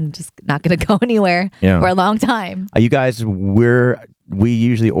not. I'm just not going to go anywhere for a long time. You guys, we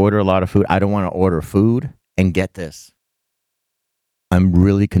usually order a lot of food. I don't want to order food. And get this, I'm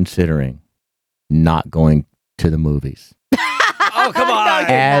really considering not going to the movies. Oh, come on.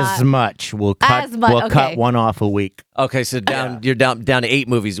 As much. We'll cut one off a week. Okay, so you're down to 8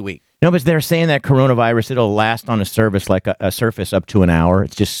 movies a week. No, but they're saying that coronavirus, it'll last on a surface like a surface up to an hour.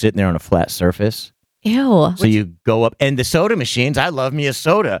 It's just sitting there on a flat surface. Ew. So you go up, and the soda machines, I love me a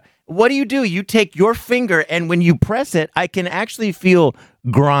soda. What do? You take your finger, and when you press it, I can actually feel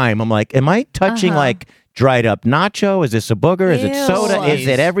grime. I'm like, am I touching like dried up nacho? Is this a booger? Is it soda? Is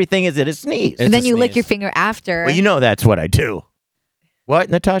it everything? Is it a sneeze? And then you lick your finger after. Well, you know that's what I do. What,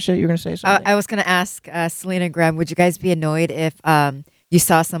 Natasha? You were going to say something? I was going to ask Selena and Graham, would you guys be annoyed if you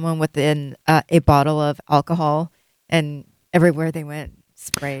saw someone within a bottle of alcohol and everywhere they went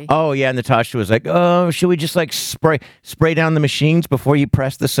spray. Oh yeah, and Natasha was like, "Oh, should we just like spray down the machines before you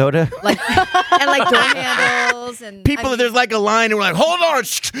press the soda?" And like door handles and people. There's like a line, and we're like, "Hold on."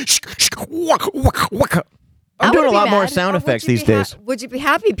 I'm doing a lot more sound effects these days. Would you be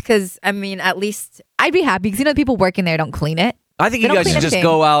happy? Because I mean, at least I'd be happy because the people working there don't clean it. I think you guys should just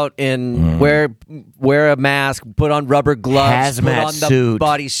go out and wear a mask, put on rubber gloves, Hazmat put on the suit.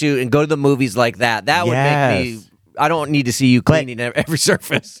 bodysuit, and go to the movies like that. That would make me. I don't need to see you cleaning every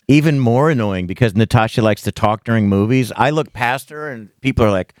surface. Even more annoying because Natasha likes to talk during movies. I look past her and people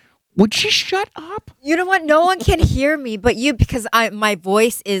are like, "Would she shut up?" You know what? No one can hear me but you because my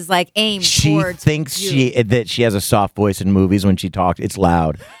voice is like aimed towards thinks you. that she has a soft voice in movies when she talks. It's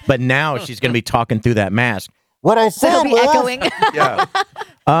loud. But now she's going to be talking through that mask. What I said It'll be echoing. Yeah.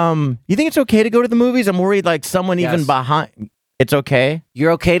 You think it's okay to go to the movies? I'm worried like someone even behind. It's okay?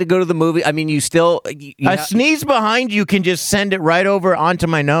 You're okay to go to the movie? I mean, you still... A sneeze behind you can just send it right over onto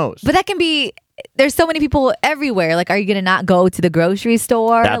my nose. But that can be... There's so many people everywhere. Like, are you going to not go to the grocery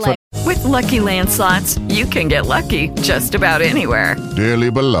store? With Lucky Land Slots, you can get lucky just about anywhere.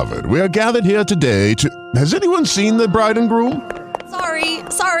 Dearly beloved, we are gathered here today to... Has anyone seen the bride and groom?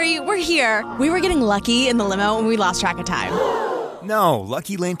 Sorry, we're here. We were getting lucky in the limo and we lost track of time. No,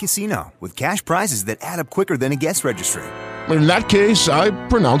 Lucky Land Casino, with cash prizes that add up quicker than a guest registry. In that case, I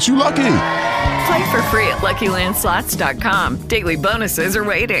pronounce you lucky. Play for free at LuckyLandSlots.com. Daily bonuses are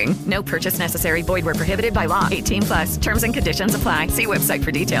waiting. No purchase necessary. Void where prohibited by law. 18+. Terms and conditions apply. See website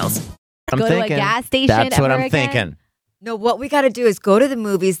for details. Go to a gas station. That's what I'm again. thinking. No, what we got to do is go to the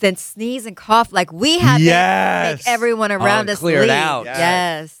movies, then sneeze and cough like we have to make everyone around us clear leave. it out.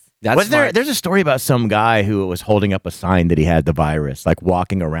 Yes. That's There's a story about some guy who was holding up a sign that he had the virus, like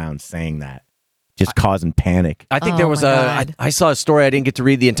walking around saying that, just causing panic. I think there was I saw a story. I didn't get to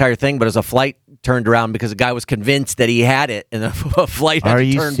read the entire thing, but it was a flight turned around because a guy was convinced that he had it, and the flight had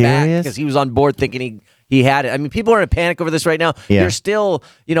to turn back because he was on board thinking he had it. I mean, people are in a panic over this right now. Yeah. You're still,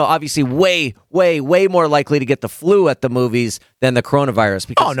 obviously way more likely to get the flu at the movies than the coronavirus.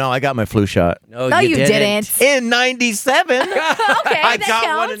 Because, Oh, no, I got my flu shot. No, you didn't. In 97. Okay, I that got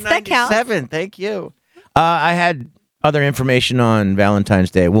counts. one in That counts. 97. Thank you. I had other information on Valentine's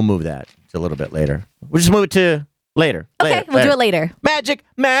Day. We'll move that to a little bit later. We'll just move it to later. Okay, we'll do it later. Magic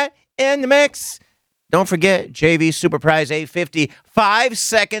Matt in the mix. Don't forget, JV Super Prize 850, 5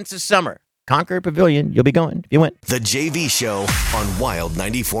 seconds of summer. Concord Pavilion. You'll be going if you went. The JV Show on Wild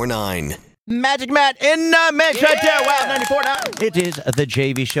 94.9. Magic Matt in the mix right there. Wild 94.9. It is the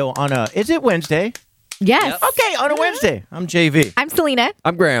JV Show on is it Wednesday? Yes. Okay, on a Wednesday. I'm JV. I'm Selena.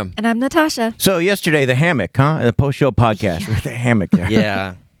 I'm Graham. And I'm Natasha. So yesterday, the hammock, the post-show podcast with the hammock there.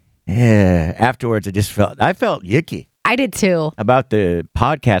 Yeah. Yeah. Afterwards, I felt yicky I did too. about the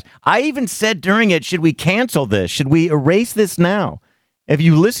podcast. I even said during it, should we cancel this? Should we erase this now? If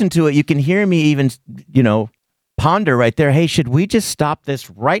you listen to it, you can hear me even, ponder right there. Hey, should we just stop this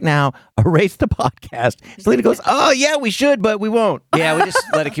right now? Erase the podcast. Selena goes, oh, yeah, we should, but we won't. Yeah, we just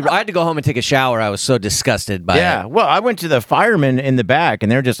let it keep. I had to go home and take a shower. I was so disgusted by it. Well, I went to the firemen in the back,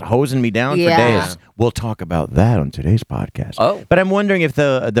 and they're just hosing me down for days. We'll talk about that on today's podcast. Oh. But I'm wondering if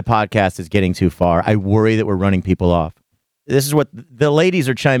the podcast is getting too far. I worry that we're running people off. This is what the ladies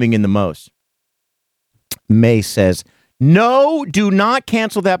are chiming in the most. May says, no, do not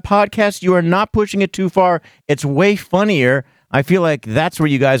cancel that podcast. You are not pushing it too far. It's way funnier. I feel like that's where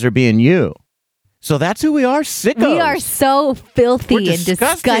you guys are being you. So that's who we are, sickos. We are so filthy We're and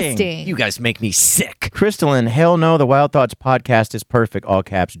disgusting. You guys make me sick. Crystalline, hell no, the Wild Thoughts podcast is perfect. All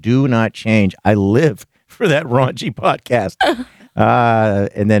caps, do not change. I live for that raunchy podcast.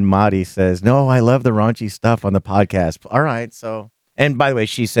 And then Madi says, no, I love the raunchy stuff on the podcast. All right, so. And by the way,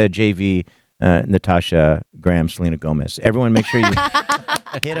 she said JV, Natasha, Graham, Selena Gomez. Everyone make sure you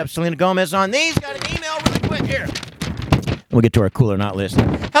hit up Selena Gomez on these. Got an email really quick here. We'll get to our cool or not list.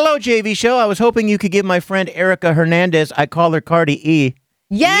 Hello, JV Show. I was hoping you could give my friend Erica Hernandez, I call her Cardi E.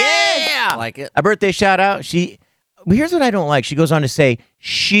 Yes! Yeah! I like it. A birthday shout out. Here's what I don't like. She goes on to say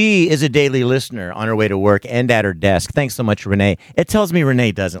she is a daily listener on her way to work and at her desk. Thanks so much, Renee. It tells me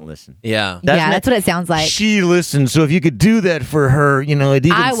Renee doesn't listen. Yeah. That's what it sounds like. She listens. So if you could do that for her,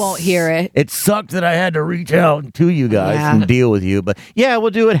 I won't hear it. It sucked that I had to reach out to you guys and deal with you. But yeah,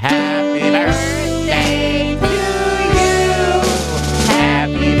 we'll do it. Happy birthday to you.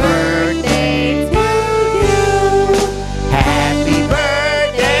 Happy birthday to you. Happy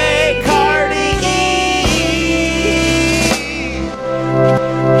birthday, Cardi E.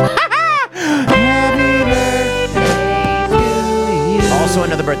 Happy birthday to you. Also,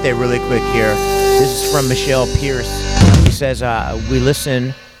 another birthday really quick here. This is from Michelle Pierce. She says, we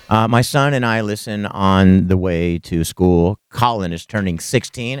listen My son and I listen on the way to school. Colin is turning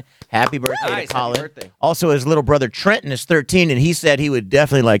 16. Happy birthday to Colin. Happy birthday. Also, his little brother Trenton is 13, and he said he would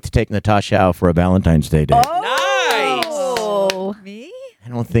definitely like to take Natasha out for a Valentine's Day date. Oh, Me? I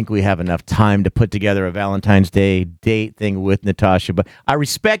don't think we have enough time to put together a Valentine's Day date thing with Natasha, but I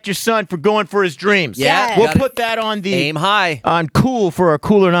respect your son for going for his dreams. Yeah. We'll put that on the Aim high. on cool for our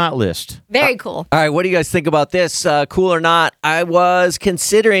cool or not list. very cool. All right, what do you guys think about this? Cool or not? I was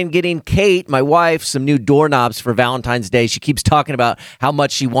considering getting Kate, my wife, some new doorknobs for Valentine's Day. She keeps talking about how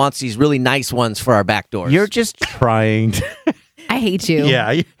much she wants these really nice ones for our back doors. You're just trying to... I hate you.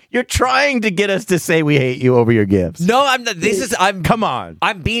 Yeah, you're trying to get us to say we hate you over your gifts. No, I'm not. Come on.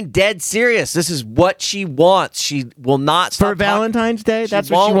 I'm being dead serious. This is what she wants. She will not stop For Valentine's Day? That's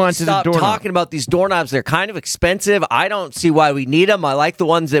what she won't wants is a stop doorknob. talking about these doorknobs. They're kind of expensive. I don't see why we need them. I like the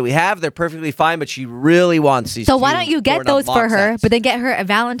ones that we have. They're perfectly fine, but she really wants these. So why two don't you get doorknob those for box her, sets. but then get her a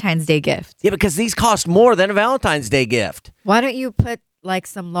Valentine's Day gift? Yeah, because these cost more than a Valentine's Day gift. Why don't you put like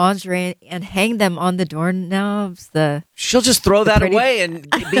some lingerie and hang them on the doorknobs? She'll just throw that pretty- away and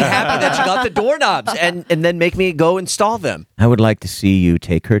be happy that she got the doorknobs and then make me go install them. I would like to see you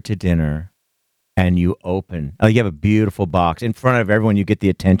take her to dinner and you open. Oh, you have a beautiful box. In front of everyone, you get the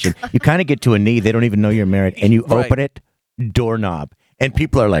attention. You kind of get to a knee. They don't even know you're married. And you Right. open it, doorknob. And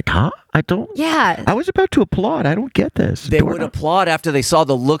people are like, huh? I don't. Yeah. I was about to applaud. I don't get this. They would applaud after they saw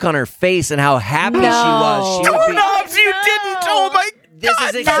the look on her face and how happy she was. She would be- Doorknobs, you didn't. Oh, my This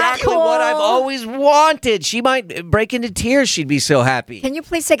is exactly what I've always wanted. She might break into tears. She'd be so happy. Can you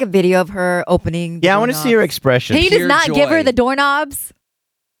please take a video of her opening? Yeah, I want to see her expression. Can you just Pure not give her joy. the doorknobs?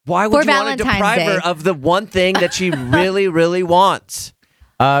 Why would for you want to Valentine's deprive Day? her of the one thing that she really, really wants?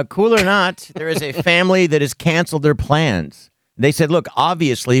 Cool or not, there is a family that has canceled their plans. They said, look,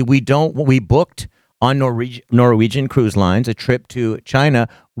 obviously we booked on Norwegian Cruise Lines a trip to China.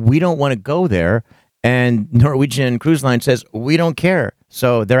 We don't want to go there. And Norwegian Cruise Line says, we don't care.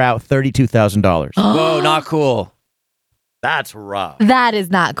 So they're out $32,000. Whoa, not cool. That's rough. That is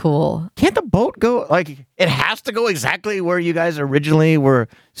not cool. Can't the boat go, like, it has to go exactly where you guys originally were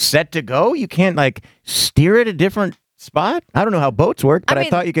set to go? You can't, like, steer it a different spot? I don't know how boats work, but I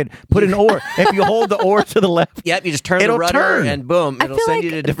thought you could put an oar. If you hold the oar to the left, Yep, you just turn the it'll rudder turn. and boom, I it'll feel send like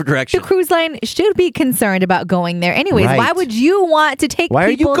you in a different direction. The cruise line should be concerned about going there anyways. Right. Why would you want to take Why are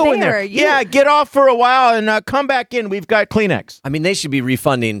people you going there? You- Yeah, get off for a while and come back in. We've got Kleenex. I mean, they should be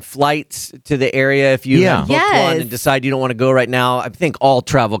refunding flights to the area if you have booked Yes. one and decide you don't want to go right now. I think all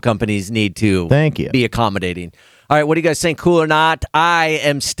travel companies need to be accommodating. All right, what do you guys think? Cool or not? I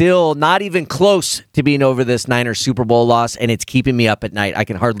am still not even close to being over this Niners Super Bowl loss, and it's keeping me up at night. I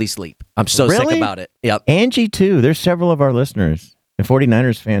can hardly sleep. I'm so sick Really? about it. Yep. Angie, too. There's several of our listeners and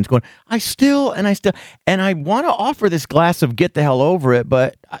 49ers fans going, I want to offer this glass of get the hell over it,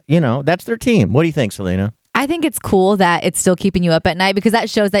 but, that's their team. What do you think, Selena? I think it's cool that it's still keeping you up at night because that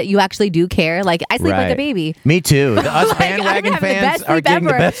shows that you actually do care. Like, I sleep like a Right. baby. Me too. Us Like, bandwagon I'm having the fans best are sleep getting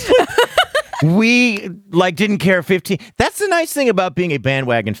the ever. best. We didn't care 15. That's the nice thing about being a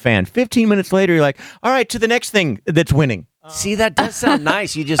bandwagon fan. 15 minutes later, you're like, all right, to the next thing that's winning. See, that does sound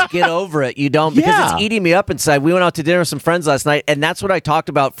nice. You just get over it. You don't, because Yeah. it's eating me up inside. We went out to dinner with some friends last night, and that's what I talked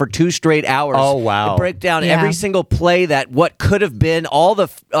about for 2 straight hours. Oh, wow. To break down Yeah. every single play what could have been, all the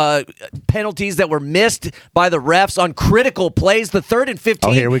penalties that were missed by the refs on critical plays, the 3rd and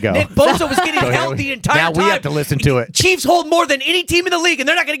 15. Oh, here we go. Nick Bosa was getting So here held we- the entire now time. we have to listen to it. Chiefs hold more than any team in the league, and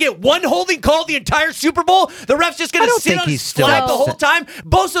they're not going to get one holding call the entire Super Bowl. The ref's just going I to don't sit think on he's his still flag the whole upset. time.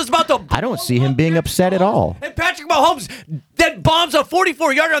 Bosa's about to... I don't see him being upset at all. And Patrick Mahomes then bombs a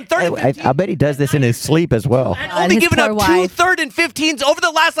 44-yarder on 3rd and 15. I bet he does this in his sleep as well. Only his giving poor up wife. 2 3rd and 15s over the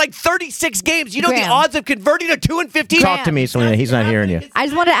last 36 games. You know the Graham. odds of converting a 2 and 15. Talk to me, Selena. He's not hearing you. I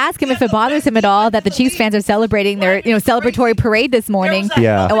just wanted to ask him if it bothers him at all that the Chiefs fans are celebrating their celebratory parade this morning.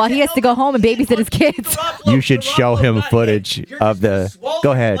 Yeah. And while he has to go home and babysit his kids. You should show him footage of the.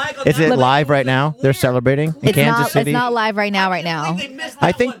 Go ahead. Is it live right now? They're celebrating in Kansas City. It's not live right now.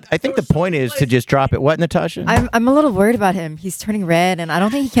 I think the point is to just drop it. What, Natasha? I'm a little worried about him. He's turning red, and I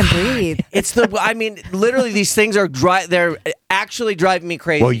don't think he can breathe. Literally, these things are they're actually driving me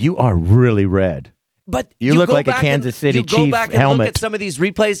crazy. Well, you are really red. But you look go like a back Kansas and- City you go Chief back and helmet. Look at some of these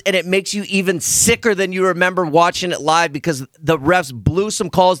replays, and it makes you even sicker than you remember watching it live because the refs blew some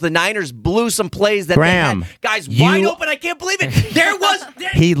calls. The Niners blew some plays that Graham, they had guys wide open. I can't believe it. There was.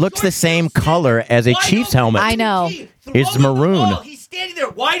 He looks the same color as a Chiefs helmet. I know. It's maroon. He's standing there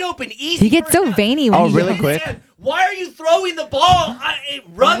wide open, easy. He gets so veiny when he really goes. quick? Why are you throwing the ball?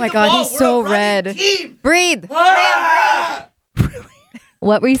 Run Oh my the God, ball. he's We're so a running red. team. Breathe.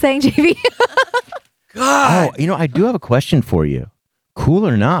 What were you saying, JV? Oh, I do have a question for you. cool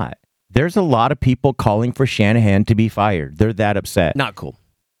or not, there's a lot of people calling for Shanahan to be fired. They're that upset. Not cool.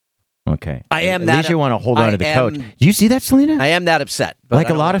 Okay. I am At that least you want to hold on to the coach. am- Do you see that, Selena? I am that upset. but Like I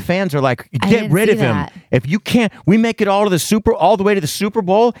a don't lot of fans are like, get didn't rid see of him. that. If you can't, we make it all the way to the Super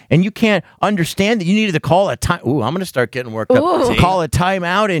Bowl, and you can't understand that you needed to call a time. Ooh, I'm going to start getting worked up. Ooh. Call a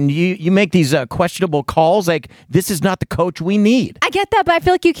timeout, and you make these questionable calls. Like, this is not the coach we need. I get that, but I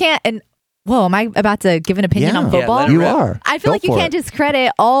feel like you can't. And whoa, am I about to give an opinion on football? let it You rip. are. I feel Go like you for can't it.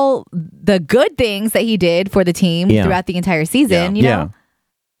 discredit all the good things that he did for the team Yeah. throughout the entire season. You know, Yeah.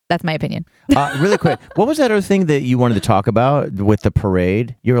 that's my opinion. Really quick, what was that other thing that you wanted to talk about with the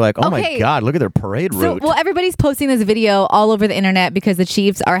parade? You were like, oh my Okay. God, look at their parade So, route. well, everybody's posting this video all over the internet because the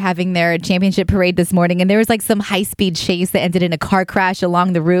Chiefs are having their championship parade this morning, and there was like some high-speed chase that ended in a car crash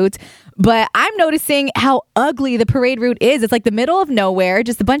along the route. But I'm noticing how ugly the parade route is. It's like the middle of nowhere,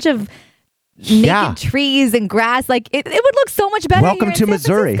 just a bunch of naked trees and grass. Like it would look so much better. Welcome here to in San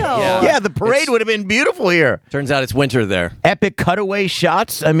Missouri. Francisco. Yeah, the parade would have been beautiful here. Turns out it's winter there. Epic cutaway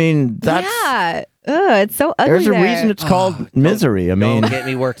shots. I mean, that's Yeah. Ugh, it's so ugly. there's a there. reason it's called misery. I mean, Don't get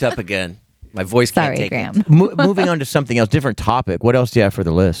me worked up again. My voice can't Sorry, take Graham. it. moving on to something else, different topic. What else do you have for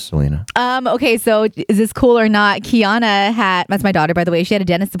the list, Selena? Okay, so is this cool or not? Kiana that's my daughter, by the way. She had a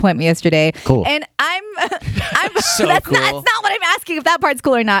dentist appointment yesterday. Cool. And I'm So that's cool. not what I'm asking if that part's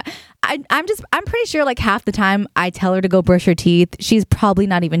cool or not. I'm pretty sure like half the time I tell her to go brush her teeth, she's probably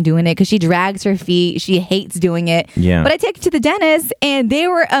not even doing it because she drags her feet. She hates doing it. Yeah. But I take her to the dentist and they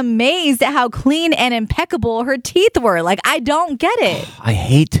were amazed at how clean and impeccable her teeth were. Like, I don't get it. I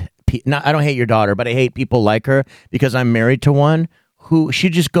hate. I don't hate your daughter, but I hate people like her because I'm married to one who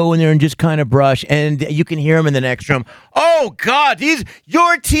should just go in there and just kind of brush, and you can hear him in the next room. Oh God,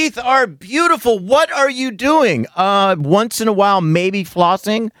 your teeth are beautiful. What are you doing? Once in a while, maybe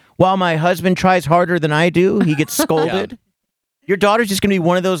flossing. While my husband tries harder than I do, he gets scolded. Your daughter's just gonna be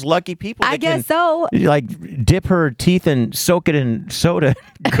one of those lucky people. I that guess can, so. Like dip her teeth and soak it in soda.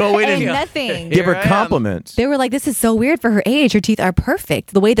 Go in And and nothing. give her Here I am. compliments. They were like, this is so weird for her age. Her teeth are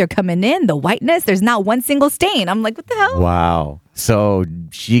perfect. The way they're coming in, the whiteness, there's not one single stain. I'm like, what the hell? Wow. So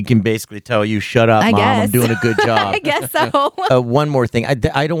she can basically tell you, shut up, I Mom. guess. I'm doing a good job. I guess so. One more thing. I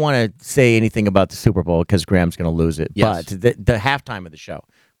don't want to say anything about the Super Bowl because Graham's going to lose it. Yes. But the halftime of the show,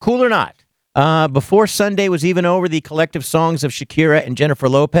 cool or not, before Sunday was even over, the collective songs of Shakira and Jennifer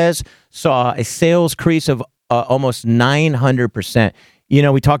Lopez saw a sales increase of almost 900%. You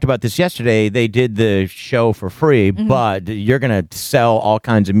know, we talked about this yesterday. They did the show for free, but you're going to sell all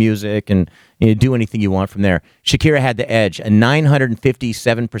kinds of music and do anything you want from there. Shakira had the edge, a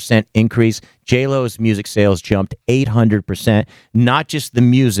 957% increase. J-Lo's music sales jumped 800%. Not just the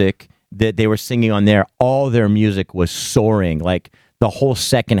music that they were singing on there. All their music was soaring, like the whole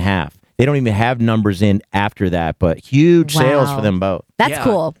second half. They don't even have numbers in after that, but huge sales Wow. for them both. That's Yeah,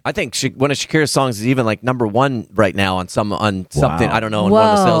 cool. I think one of Shakira's songs is even like number one right now on something. I don't know, on one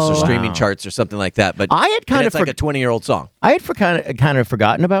of the sales or Whoa. streaming Wow. charts or something like that. But I had kind it's of like a 20-year-old song. I had kind of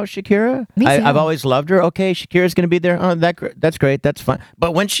forgotten about Shakira. Me too. I've always loved her. Okay, Shakira's going to be there. Oh, that's great. That's fine.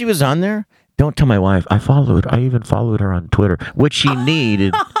 But when she was on there, don't tell my wife. I even followed her on Twitter, which she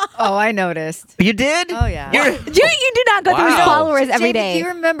needed. Oh, I noticed. You did? Oh, yeah. You do not go through his Wow. followers every Jamie, day. do you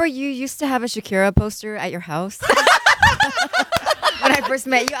remember you used to have a Shakira poster at your house? When I first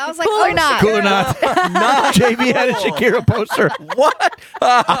met you, I was like, Cool or not? Cool or not? No, JB had a Shakira poster. What?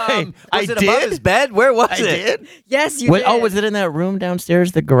 I Was it did? above his bed? Where was I it? did. Yes, you Wait, did. oh, was it in that room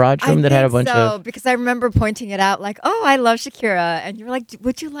downstairs, the garage room I that had a think bunch so, of? because I remember pointing it out, like, "Oh, I love Shakira," and you were like,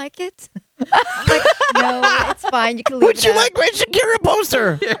 "Would you like it?" I'm like, "No, it's fine. You can leave Would it you out." like my Shakira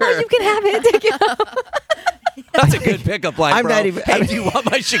poster? Oh, you can have it. Take it off. That's a good pickup line, I'm bro. not even- Hey, do you want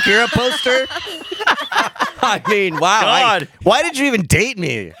my Shakira poster? I mean, wow. God, why did you even date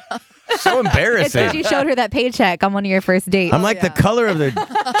me? So It's embarrassing. because you showed her that paycheck on one of your first dates. I'm like the color of the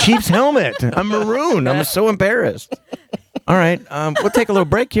Chiefs helmet. I'm maroon. I'm so embarrassed. All right. We'll take a little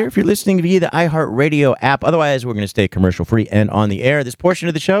break here if you're listening via the iHeartRadio app. Otherwise, we're going to stay commercial free and on the air. This portion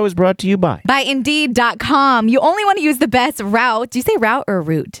of the show is brought to you by Indeed.com. You only want to use the best route. Do you say route or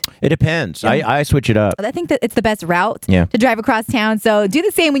route? It depends. I switch it up. I think that it's the best route Yeah. to drive across town. So do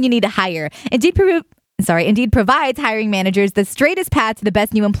the same when you need to hire. Indeed provides hiring managers the straightest path to the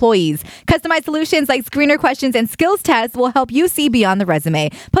best new employees. Customized solutions like screener questions and skills tests will help you see beyond the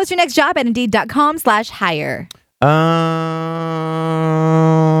resume. Post your next job at Indeed.com/hire.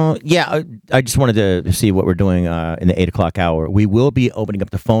 Yeah, I just wanted to see what we're doing in the 8 o'clock hour. We will be opening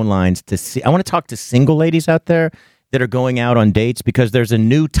up the phone lines to see. I want to talk to single ladies out there that are going out on dates because there's a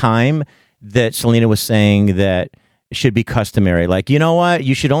new time that Selena was saying that should be customary. Like, you know what?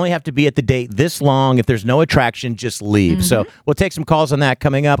 You should only have to be at the date this long. If there's no attraction, just leave. So we'll take some calls on that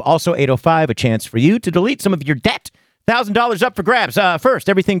coming up. Also, 8:05, a chance for you to delete some of your debt. $1,000 up for grabs. First,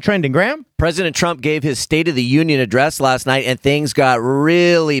 everything trending, Graham? President Trump gave his State of the Union address last night, and things got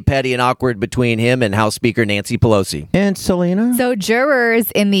really petty and awkward between him and House Speaker Nancy Pelosi. And Selena? So jurors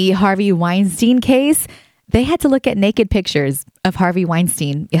in the Harvey Weinstein case, they had to look at naked pictures of Harvey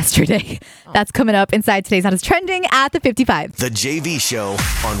Weinstein yesterday. That's coming up inside today's Hottest Trending at the 55. The JV Show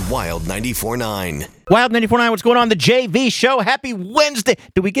on Wild 94.9. Wild 94.9, what's going on? The JV Show. Happy Wednesday.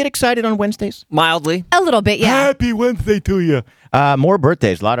 Do we get excited on Wednesdays? Mildly. A little bit, yeah. Happy Wednesday to you. More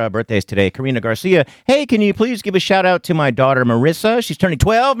birthdays. A lot of birthdays today. Karina Garcia. Hey, can you please give a shout out to my daughter, Marissa? She's turning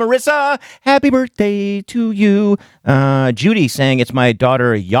 12. Marissa, happy birthday to you. Judy saying it's my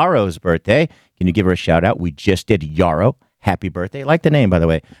daughter Yaro's birthday. Can you give her a shout out? We just did Yaro. Happy birthday. Like the name, by the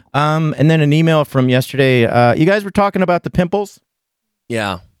way. And then an email from yesterday. You guys were talking about the pimples?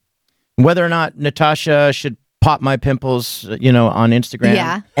 Yeah. Whether or not Natasha should pop my pimples, on Instagram.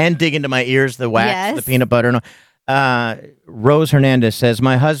 Yeah. And dig into my ears, the wax, Yes. the peanut butter. Rose Hernandez says,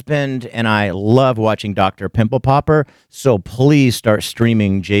 my husband and I love watching Dr. Pimple Popper, so please start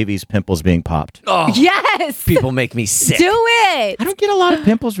streaming JV's pimples being popped. Oh, Yes. people make me sick. Do it. I don't get a lot of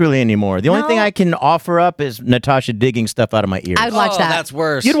pimples really anymore. The only thing I can offer up is Natasha digging stuff out of my ears. I'd watch that. That's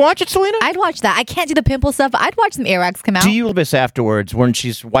worse. You'd watch it, Selena? I'd watch that. I can't do the pimple stuff. I'd watch some earwax come out. Do you this afterwards when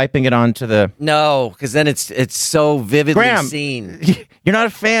she's wiping it onto the... No, because then it's so vividly Graham, seen. You're not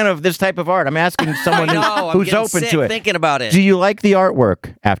a fan of this type of art. I'm asking someone I'm who's getting open sick to it. thinking about it. Do you like the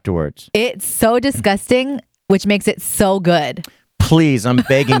artwork afterwards? It's so disgusting, which makes it so good. Please, I'm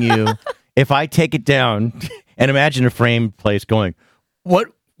begging you, if I take it down and imagine a framed place going, what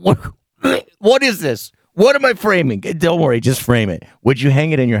is this? What am I framing? Don't worry, just frame it. Would you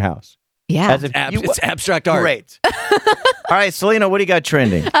hang it in your house? Yeah. As if It's abstract art. Great. All right, Selena, what do you got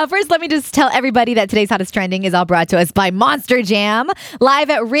trending? First, let me just tell everybody that today's Hottest Trending is all brought to us by Monster Jam. Live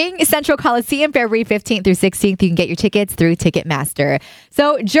at Ring Central Coliseum, February 15th through 16th. You can get your tickets through Ticketmaster.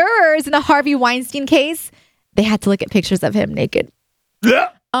 So jurors in the Harvey Weinstein case, they had to look at pictures of him naked. Yeah.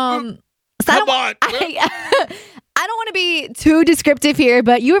 So I don't want to be too descriptive here,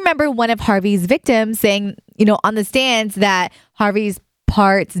 but you remember one of Harvey's victims saying, on the stands that Harvey's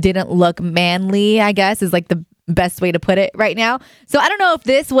parts didn't look manly, I guess, is like the best way to put it right now. So I don't know if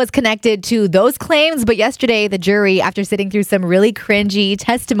this was connected to those claims, but yesterday the jury, after sitting through some really cringy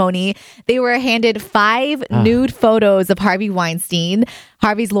testimony, they were handed 5 nude photos of Harvey Weinstein.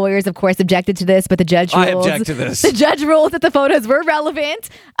 Harvey's lawyers, of course, objected to this, but the judge ruled, I object to this. The judge ruled that the photos were relevant.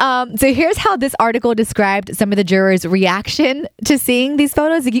 So here's how this article described some of the jurors' reaction to seeing these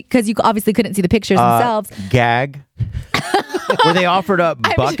photos, because you obviously couldn't see the pictures themselves. Gag. Were they offered up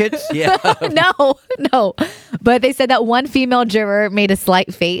buckets? Yeah. No. But they said that one female juror made a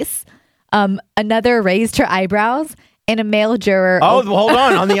slight face. Another raised her eyebrows. And a male juror. Oh, hold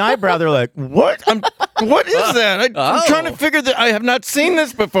on. On the eyebrow, they're like, what? What is that? I'm trying to figure that. I have not seen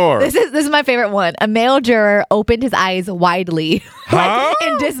this before. This is my favorite one. A male juror opened his eyes widely, like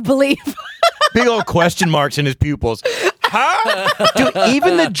in disbelief. Big old question marks in his pupils. Huh? Dude,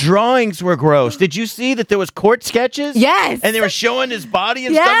 even the drawings were gross. Did you see that there was court sketches? Yes. And they were showing his body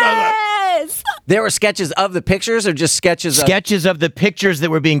and Yes. There were sketches of the pictures or just sketches of the pictures that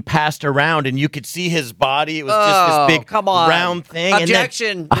were being passed around, and you could see his body. It was just this big round thing.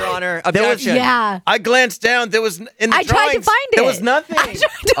 Objection, Your Honor. Objection. I glanced down. There was in the I tried to find it. There was nothing.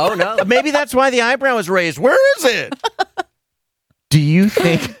 Oh no. Maybe that's why the eyebrow was raised. Where is it? Do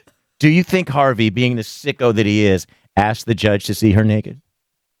you think Harvey, being the sicko that he is, asked the judge to see her naked?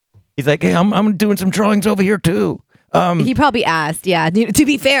 He's like, hey, I'm doing some drawings over here too. He probably asked, yeah. To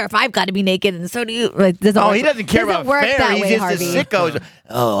be fair, if I've got to be naked, and so do you. He doesn't care about work fair. that He's way, just Harvey. a sicko.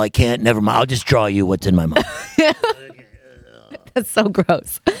 Oh, I can't. Never mind. I'll just draw you what's in my mouth. That's so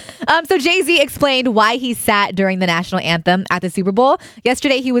gross. So Jay-Z explained why he sat during the national anthem at the Super Bowl.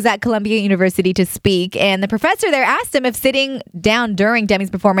 Yesterday, he was at Columbia University to speak, and the professor there asked him if sitting down during Demi's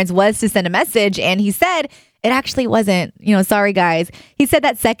performance was to send a message, and he said it actually wasn't. Sorry, guys. He said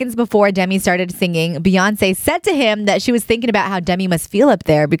that seconds before Demi started singing, Beyonce said to him that she was thinking about how Demi must feel up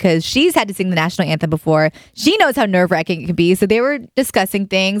there because she's had to sing the national anthem before. She knows how nerve-wracking it can be, so they were discussing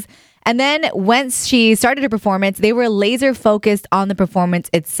things. And then once she started her performance, they were laser focused on the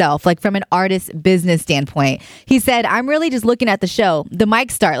performance itself, like from an artist's business standpoint. He said, I'm really just looking at the show. The mic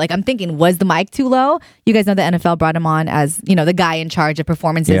start, like I'm thinking, was the mic too low? You guys know the NFL brought him on as, the guy in charge of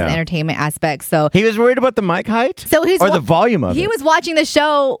performances and entertainment aspects. So he was worried about the mic height? Or the volume of it? He was watching the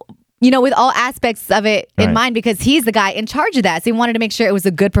show, with all aspects of it in mind because he's the guy in charge of that. So he wanted to make sure it was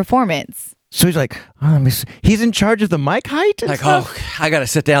a good performance. So he's like, he's in charge of the mic height? Like, I got to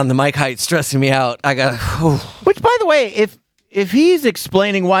sit down. The mic height's stressing me out. Which, by the way, if he's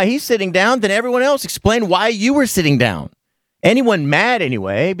explaining why he's sitting down, then everyone else explain why you were sitting down. Anyone mad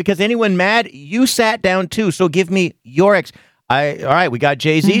anyway, because anyone mad, you sat down too. So give me your all right, we got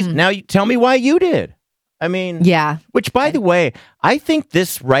Jay-Z's. Now you tell me why you did. I mean, yeah. Which, by the way, I think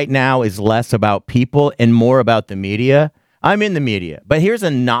this right now is less about people and more about the media. I'm in the media, but here's a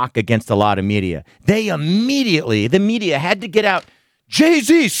knock against a lot of media. The media had to get out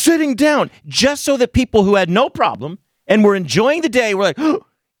Jay-Z sitting down just so that people who had no problem and were enjoying the day were like, oh,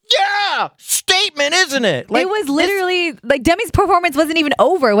 yeah, statement, isn't it? Like, it was literally like Demi's performance wasn't even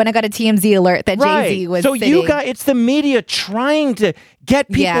over when I got a TMZ alert that Jay-Z was So sitting. it's the media trying to get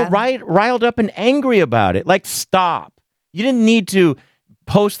people riled up and angry about it. Like, stop. You didn't need to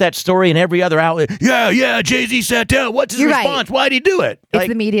post that story in every other outlet. Yeah, Jay-Z sat down. What's his response? Right. Why'd he do it? It's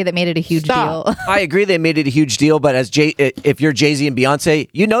the media that made it a huge deal. I agree they made it a huge deal, but if you're Jay-Z and Beyonce,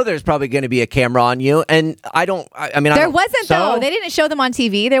 you know there's probably going to be a camera on you, and there wasn't, though. They didn't show them on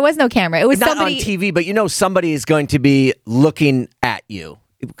TV. There was no camera. It was not somebody on TV, but somebody is going to be looking at you.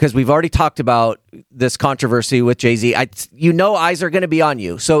 Because we've already talked about this controversy with Jay-Z. Eyes are going to be on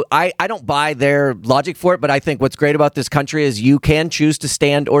you. So I don't buy their logic for it, but I think what's great about this country is you can choose to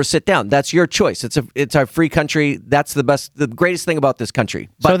stand or sit down. That's your choice. It's our free country. That's the greatest thing about this country.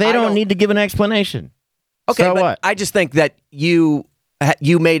 But so they don't need to give an explanation. Okay, so but what? I just think that you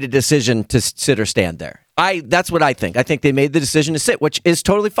made a decision to sit or stand there. That's what I think. I think they made the decision to sit, which is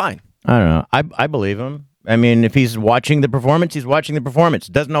totally fine. I don't know. I believe him. I mean, if he's watching the performance, he's watching the performance.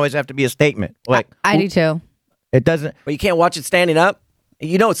 It doesn't always have to be a statement. Like I do too. It doesn't. But you can't watch it standing up.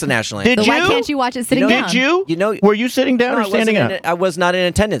 You know it's the national anthem. Why can't you watch it sitting down? Did you? Were you sitting down or standing up? I was not in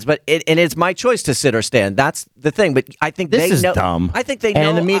attendance, but it's my choice to sit or stand. That's the thing. But I think this is dumb. I think they know.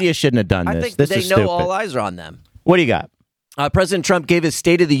 And the media shouldn't have done this. I think this they is know stupid. all eyes are on them. What do you got? President Trump gave his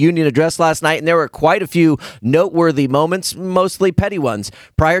State of the Union address last night, and there were quite a few noteworthy moments, mostly petty ones.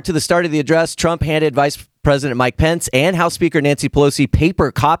 Prior to the start of the address, Trump handed Vice President Mike Pence and House Speaker Nancy Pelosi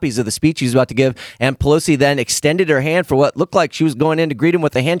paper copies of the speech he was about to give, and Pelosi then extended her hand for what looked like she was going in to greet him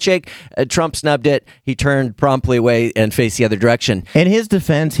with a handshake. Trump snubbed it. He turned promptly away and faced the other direction. In his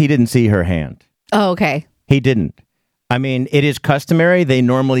defense, he didn't see her hand. Oh, okay. He didn't. I mean, it is customary. They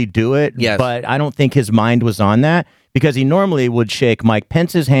normally do it, but I don't think his mind was on that because he normally would shake Mike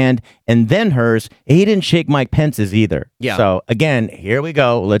Pence's hand and then hers. He didn't shake Mike Pence's either. Yeah. So, again, here we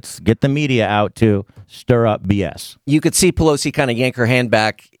go. Let's get the media out to stir up BS. You could see Pelosi kind of yank her hand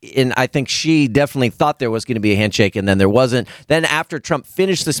back, and I think she definitely thought there was going to be a handshake, and then there wasn't. Then after Trump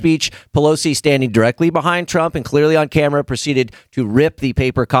finished the speech, Pelosi, standing directly behind Trump and clearly on camera, proceeded to rip the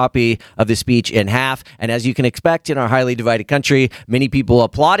paper copy of the speech in half. And as you can expect in our highly divided country, many people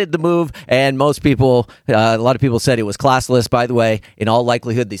applauded the move, and most people, a lot of people said it was classless. By the way, in all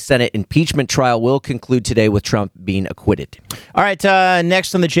likelihood, the Senate impeachment trial will conclude today with Trump being acquitted. All right,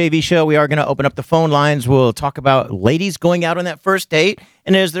 next on the JV show, we are going to open up the phone lines. We'll talk about ladies going out on that first date.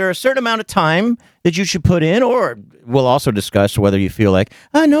 And is there a certain amount of time that you should put in? Or we'll also discuss whether you feel like,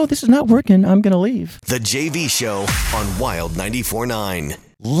 no, this is not working. I'm going to leave. The JV Show on Wild 94.9.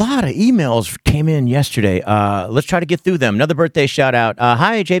 A lot of emails came in yesterday. Let's try to get through them. Another birthday shout out.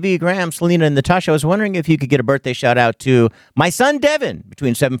 Hi, JB, Graham, Selena, and Natasha. I was wondering if you could get a birthday shout out to my son, Devin,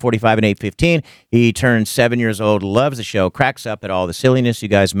 between 7:45 and 8:15. He turns 7 years old, loves the show, cracks up at all the silliness you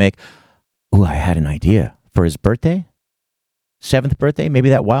guys make. Ooh, I had an idea for his birthday. 7th birthday, maybe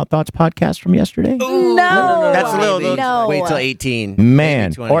that Wild Thoughts podcast from yesterday. No. That's a little. No. Wait till 18.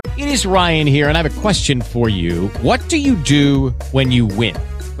 Man. It is Ryan here, and I have a question for you. What do you do when you win?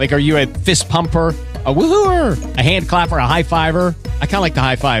 Like, are you a fist pumper, a woohooer, a hand clapper, a high fiver? I kind of like the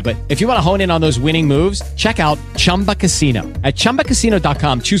high five, but if you want to hone in on those winning moves, check out Chumba Casino. At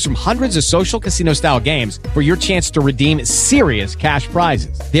ChumbaCasino.com, choose from hundreds of social casino-style games for your chance to redeem serious cash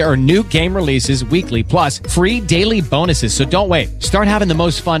prizes. There are new game releases weekly, plus free daily bonuses. So don't wait. Start having the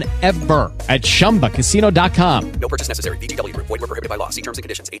most fun ever at ChumbaCasino.com. No purchase necessary. VGW. Void were prohibited by law. See terms and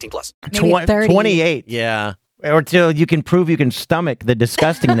conditions. 18+. 28. Yeah. Or till you can prove you can stomach the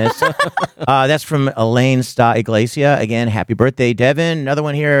disgustingness. That's from Elaine Sta Iglesia. Again, happy birthday, Devin. Another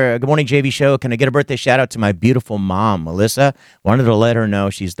one here. Good morning, JV Show. Can I get a birthday shout out to my beautiful mom, Melissa? Wanted to let her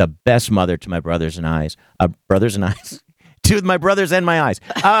know she's the best mother to my brothers and I. To my brothers and my eyes.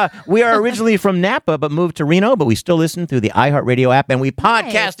 We are originally from Napa, but moved to Reno, but we still listen through the iHeartRadio app, and we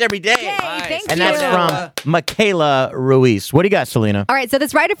podcast every day. Thank and you. that's from Michaela Ruiz. What do you got, Selena? All right, so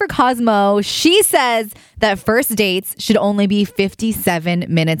this writer for Cosmo, she says that first dates should only be 57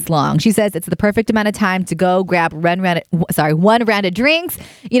 minutes long. She says it's the perfect amount of time to go grab one round of drinks,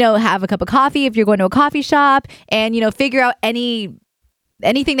 have a cup of coffee if you're going to a coffee shop, and, figure out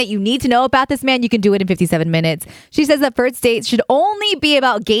anything that you need to know about this man. You can do it in 57 minutes. She says that first dates should only be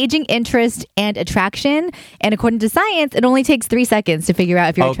about gauging interest and attraction. And according to science, it only takes 3 seconds to figure out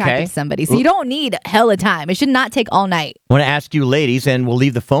if you're attracted to somebody. So you don't need hella time. It should not take all night. I want to ask you ladies, and we'll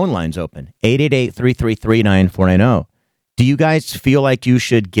leave the phone lines open. 888-333-9490. Do you guys feel like you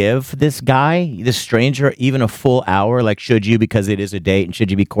should give this guy, this stranger, even a full hour? Like, should you, because it is a date, and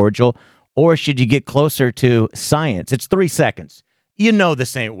should you be cordial? Or should you get closer to science? It's 3 seconds. You know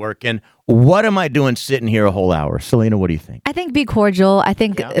this ain't working. What am I doing sitting here a whole hour? Selena, what do you think? I think be cordial. I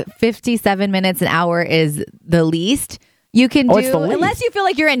think 57 minutes an hour is the least you can do. Unless you feel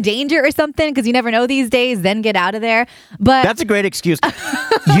like you're in danger or something, because you never know these days, then get out of there. But that's a great excuse.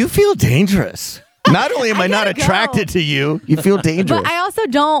 You feel dangerous. Not only am I not attracted to you, you feel dangerous. But I also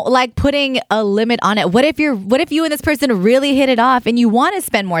don't like putting a limit on it. What if you and this person really hit it off and you want to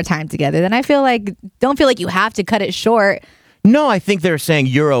spend more time together? Then I don't feel like you have to cut it short. No, I think they're saying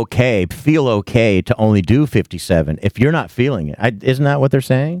you're okay, feel okay to only do 57 if you're not feeling it. Isn't that what they're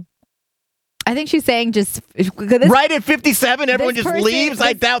saying? I think she's saying just... right at 57, everyone just leaves?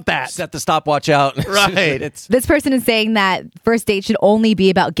 I doubt that. Set the stopwatch out. Right. This person is saying that first date should only be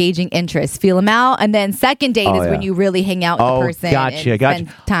about gauging interest. Feel them out. And then second date is when you really hang out with the person and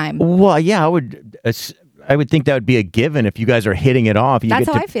spend time. Well, yeah, I would think that would be a given if you guys are hitting it off. That's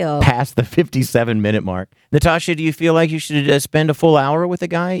how I feel. Past the 57-minute mark. Natasha, do you feel like you should spend a full hour with a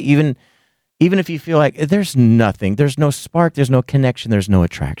guy? Even if you feel like there's nothing, there's no spark, there's no connection, there's no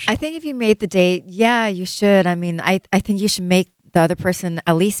attraction. I think if you made the date, yeah, you should. I mean, I think you should make the other person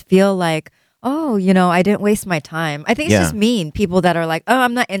at least feel like, oh, I didn't waste my time. I think it's just mean. People that are like, oh,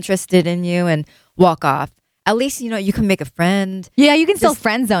 I'm not interested in you and walk off. At least, you can make a friend. Yeah, you can still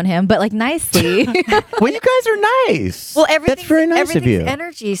friend zone him, but like nicely. Well, you guys are nice. Well, that's very nice of you.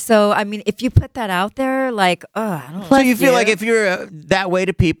 Energy. So, I mean, if you put that out there, like, I don't know. So you feel like if you're that way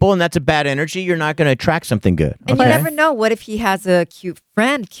to people and that's a bad energy, you're not going to attract something good. And you never know. What if he has a cute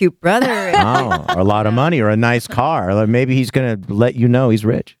friend, cute brother? Or a lot of money or a nice car. Or maybe he's going to let you know he's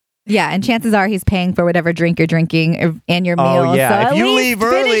rich. Yeah, and chances are he's paying for whatever drink you're drinking and your meal. Oh, yeah. So if you leave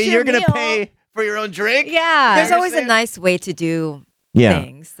early, you're going to meal. pay for your own drink? Yeah. There's always a nice way to do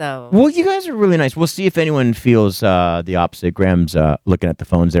things. So. Well, you guys are really nice. We'll see if anyone feels the opposite. Graham's looking at the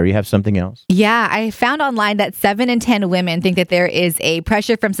phones there. You have something else? Yeah, I found online that 7 in 10 women think that there is a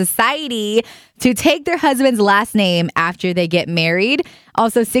pressure from society to take their husband's last name after they get married.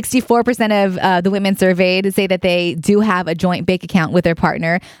 Also, 64% of the women surveyed say that they do have a joint bank account with their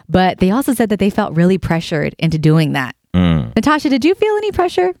partner, but they also said that they felt really pressured into doing that. Natasha, did you feel any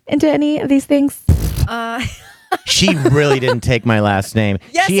pressure into any of these things? She really didn't take my last name.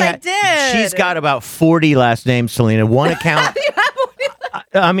 Yes, I did. She's got about 40 last names, Selena. One account.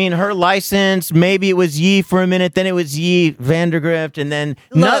 I mean, her license, maybe it was Yee for a minute, then it was Yee Vandergrift, and then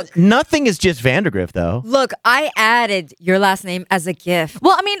nothing is just Vandergrift, though. Look, I added your last name as a gift.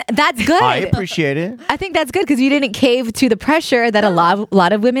 Well, I mean, that's good. I appreciate it. I think that's good because you didn't cave to the pressure that a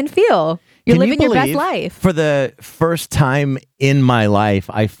lot of women feel. You're living your best life. For the first time in my life,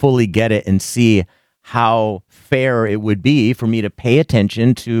 I fully get it and see how fair it would be for me to pay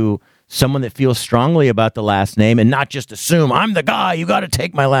attention to someone that feels strongly about the last name and not just assume I'm the guy, you got to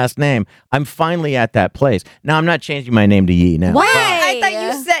take my last name. I'm finally at that place. Now, I'm not changing my name to Yee now. Why? I thought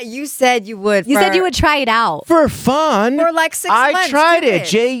you said you would. You said you would try it out. For fun. For like 6 months. I tried it.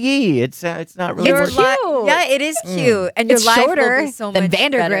 J-E. It's not really It's cute. Yeah, it is cute. And your It's life shorter will be so than much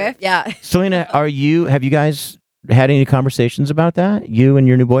Vandergrift. better. Yeah. Selena, have you guys had any conversations about that? You and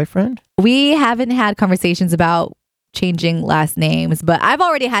your new boyfriend? We haven't had conversations about changing last names, but I've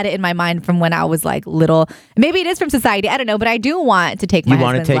already had it in my mind from when I was like little. Maybe it is from society. I don't know, but I do want to take my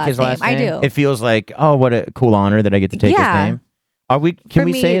husband's his last name. I do. It feels like, oh, what a cool honor that I get to take his name. Can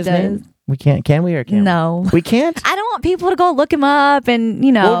we say his name? We can't. Can we or can't? No. We can't? I don't want people to go look him up and,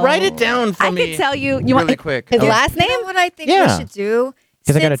 Well, write it down for me. I could tell you. Really want quick. His last name? You know what I think we should do?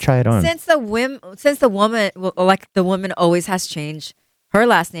 Because I got to try it on. Since the woman, like the woman always has changed her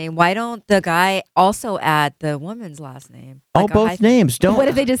last name, why don't the guy also add the woman's last name? Like both names. Don't. What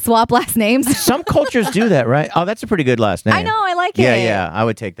if they just swap last names? Some cultures do that, right? Oh, that's a pretty good last name. I know. I like it. Yeah, I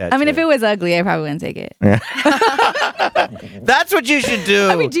would take that. I mean, too. if it was ugly, I probably wouldn't take it. Yeah. That's what you should do.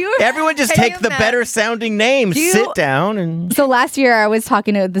 I mean, Everyone just take the better sounding names. Sit down and. So last year I was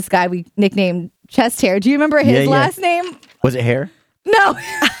talking to this guy we nicknamed Chest Hair. Do you remember his last name? Was it Hair? No.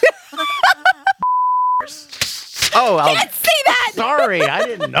 I can't say that. Sorry, I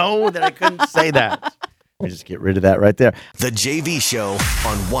didn't know that I couldn't say that. Let me just get rid of that right there. The JV Show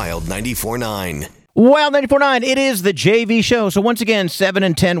on Wild 94.9. Wild 94.9, it is the JV Show. So once again, 7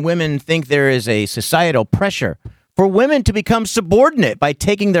 in 10 women think there is a societal pressure for women to become subordinate by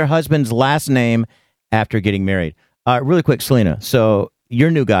taking their husband's last name after getting married. Really quick, Selena. So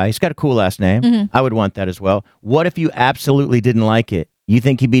your new guy, he's got a cool last name. Mm-hmm. I would want that as well. What if you absolutely didn't like it? You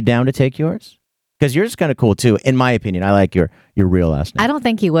think he'd be down to take yours? Because yours is kind of cool, too. In my opinion, I like your real last name. I don't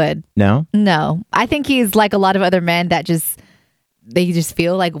think he would. No? No. I think he's like a lot of other men that they just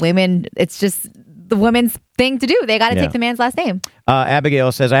feel like women, it's just the woman's thing to do. They got to take the man's last name.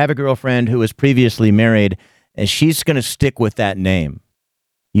 Abigail says, I have a girlfriend who was previously married, and she's going to stick with that name.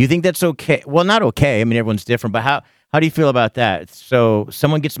 You think that's okay? Well, not okay. I mean, everyone's different, but how do you feel about that? So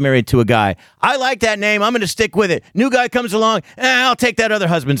someone gets married to a guy. I like that name. I'm going to stick with it. New guy comes along. I'll take that other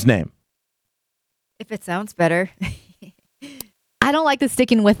husband's name. If it sounds better. I don't like the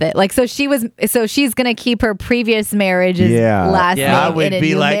sticking with it. Like, so she's going to keep her previous marriage's last name I would in a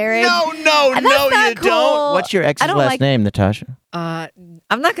be new like, marriage. no, And that's not you cool. don't. What's your ex's last name, Natasha? I'm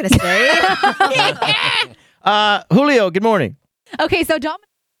not going to say it. Julio, good morning. Okay, so Dom.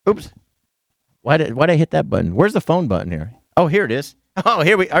 Oops. Why'd I hit that button? Where's the phone button here? Oh, here it is. Oh,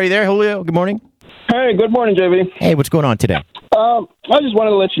 are you there, Julio? Good morning. Hey, good morning, JV. Hey, what's going on today? I just wanted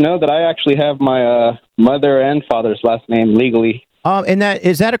to let you know that I actually have my mother and father's last name legally. And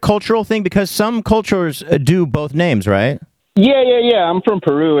is that a cultural thing? Because some cultures do both names, right? Yeah. I'm from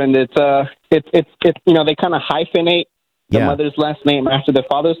Peru, and it's they kind of hyphenate the mother's last name after the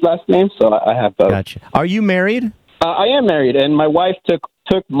father's last name. So I have both. Gotcha. Are you married? I am married, and my wife took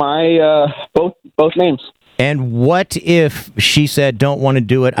my both names. And what if she said, "Don't want to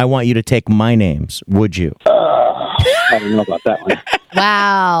do it. I want you to take my names"? Would you? I don't know about that one.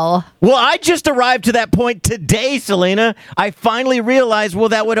 Wow. Well, I just arrived to that point today, Selena. I finally realized,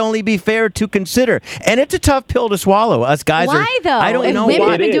 that would only be fair to consider. And it's a tough pill to swall. Us guys Why, though? I don't know women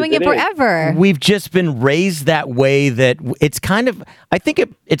why. have been doing it forever. We've just been raised that way that it's kind of, I think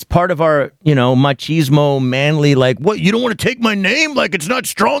it's part of our, machismo, manly, like, what, you don't want to take my name? Like, it's not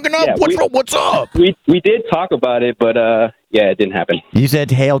strong enough? Yeah, what's up? We did talk about it, but it didn't happen. You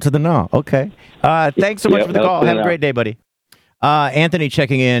said hail to the no. Okay. Thanks so much for the call. Have a great day, buddy. Anthony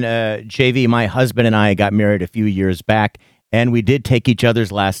checking in. JV, my husband and I got married a few years back, and we did take each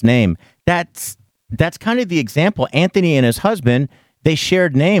other's last name. That's kind of the example. Anthony and his husband, they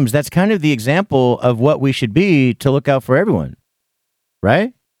shared names. That's kind of the example of what we should be to look out for everyone.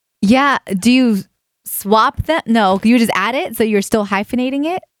 Right? Yeah. Do you swap that? No. You just add it, so you're still hyphenating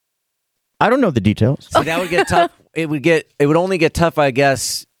it? I don't know the details. So that would get tough. It would only get tough, I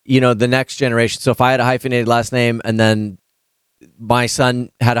guess, the next generation. So if I had a hyphenated last name and then my son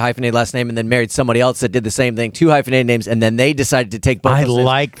had a hyphenated last name and then married somebody else that did the same thing, 2 hyphenated names, and then they decided to take both. I those names,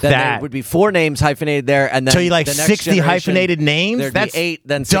 like then that. There would be 4 names hyphenated there, and then So you like the next 60 generation, hyphenated names? There'd That's be 8,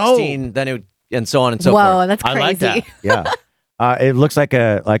 then 16, dope. then it would, and so on and so Whoa, forth. that's crazy. I like that. Yeah. It looks like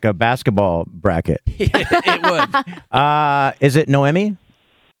a basketball bracket. It would. Is it Noemi?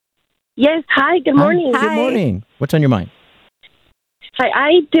 Yes. Hi. Good morning. Good morning. What's on your mind? Hi.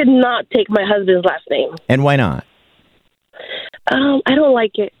 I did not take my husband's last name. And why not? I don't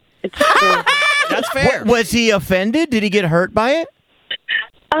like it. It's That's fair. Was he offended? Did he get hurt by it?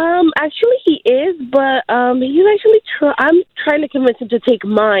 Actually, he is, but he's actually. I'm trying to convince him to take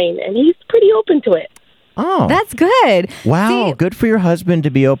mine, and he's pretty open to it. Oh, that's good. Wow, good for your husband to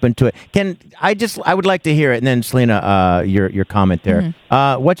be open to it. I would like to hear it, and then Selena, your comment there.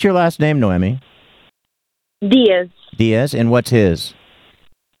 Mm-hmm. What's your last name, Noemi? Diaz. Diaz, and what's his?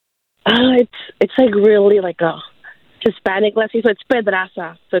 It's like really like a Hispanic last name, so it's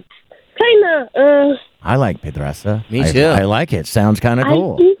Pedraza. So it's kind of. I like Pedraza. Me too. I like it. Sounds kind of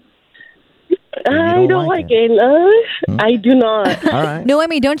cool. I don't like it. I do not. All right.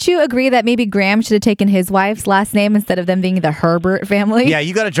 Noemi, don't you agree that maybe Graham should have taken his wife's last name instead of them being the Herbert family? Yeah,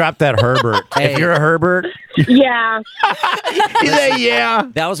 you got to drop that Herbert. If you're a Herbert. Yeah. Yeah.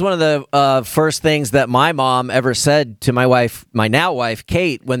 That was one of the first things that my mom ever said to my wife, my now wife,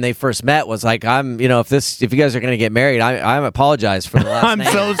 Kate, when they first met, was like, if you guys are going to get married, I apologize for the last name.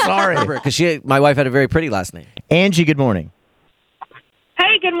 I'm so sorry. Because my wife had a very pretty last name. Angie, good morning.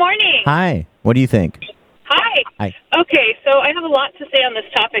 Hey, good morning. Hi. What do you think? Hi. Hi. Okay, so I have a lot to say on this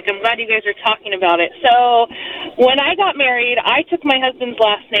topic. I'm glad you guys are talking about it. So when I got married, I took my husband's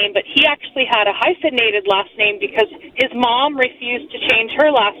last name, but he actually had a hyphenated last name because his mom refused to change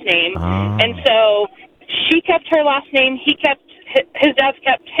her last name. And so she kept her last name, his dad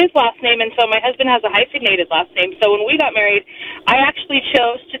kept his last name, and so my husband has a hyphenated last name. So when we got married, I actually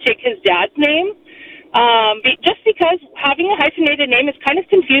chose to take his dad's name, just because having a hyphenated name is kind of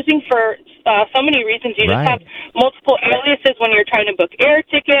confusing for so many reasons. You just have multiple aliases when you're trying to book air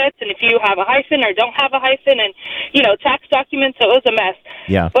tickets, and if you have a hyphen or don't have a hyphen, and, tax documents, so it was a mess.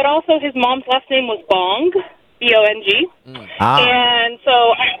 Yeah. But also his mom's last name was Bong, B-O-N-G. And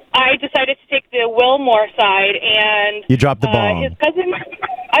so I decided to take the Wilmore side, and you dropped the bong.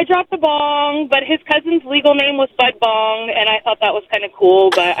 I dropped the bong, but his cousin's legal name was Bud Bong, and I thought that was kind of cool,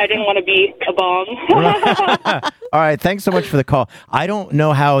 but I didn't want to be a bong. All right, thanks so much for the call. I don't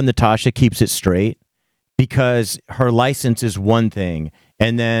know how Natasha keeps it straight because her license is one thing,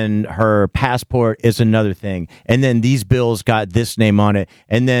 and then her passport is another thing, and then these bills got this name on it,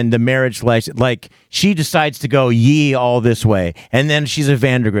 and then the marriage license, like she decides to go Yee all this way, and then she's a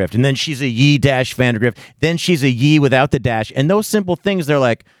Vandergrift, and then she's a Yee dash Vandergrift, then she's a Yee without the dash, and those simple things, they're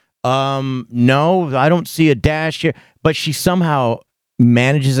like, no, I don't see a dash here, but she somehow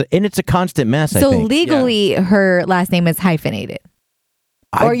manages it, and it's a constant mess. So I think. legally, her last name is hyphenated,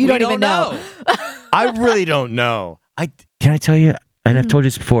 or you don't even know. I really don't know. Can I tell you? And I've told you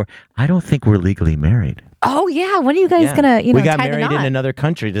this before. I don't think we're legally married. Oh yeah, when are you guys gonna we got tie the married knot? in another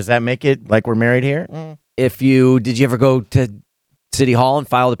country. Does that make it like we're married here? Did you ever go to City Hall and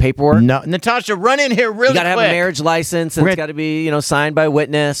file the paperwork? No, Natasha, run in here really quick. You got to have a marriage license, and it's got to be signed by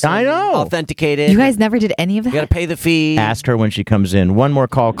witness. I know, authenticated. You guys never did any of that. You got to pay the fee. Ask her when she comes in. One more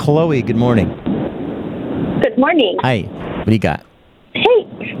call, Chloe. Good morning. Good morning. Hi. What do you got?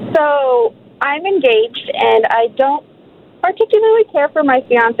 Hey, so I'm engaged, and I don't particularly care for my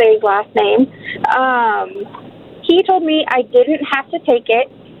fiance's last name. He told me I didn't have to take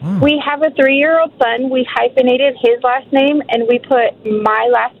it. We have a 3-year-old son. We hyphenated his last name, and we put my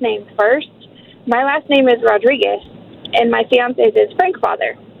last name first. My last name is Rodriguez, and my fiance's is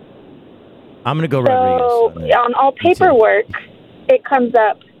Frankfather. I'm going to go So Rodriguez. on all paperwork, it comes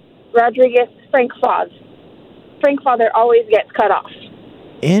up Rodriguez Frankfather. Frankfather always gets cut off.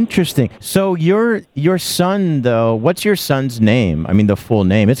 Interesting. So your son, though, what's your son's name? I mean, the full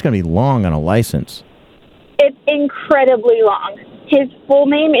name. It's going to be long on a license. It's incredibly long. His full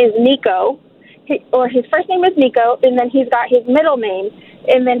name is Nico, or his first name is Nico, and then he's got his middle name,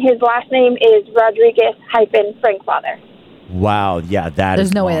 and then his last name is Rodriguez-Frankfather. Wow. Yeah,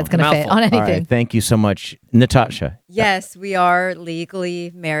 There's no way that's going to fit on anything. All right, thank you so much, Natasha. Yes, we are legally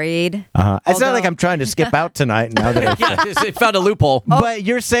married. It's not like I'm trying to skip out tonight. Now that They found a loophole. But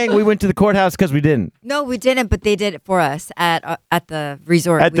you're saying we went to the courthouse because we didn't. No, we didn't, but they did it for us at the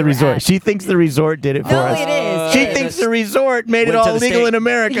resort. At the resort. She thinks the resort did it for us. No, it is. She thinks the resort made it all legal in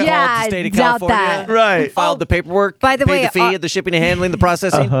America. Yeah, the state of doubt California. that. Right. Filed the paperwork. By the paid way, the fee of the shipping and handling, the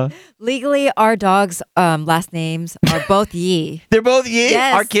processing. Legally, our dogs' last names are both Yee. They're both Yee?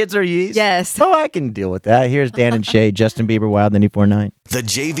 Yes. Our kids are Yees? Yes. Oh, I can deal with that. Here's Dan and Shay, Justin Bieber, Wild 94.9. The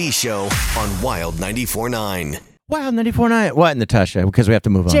JV Show on Wild 94.9. Wild 94.9. What, Natasha? Because we have to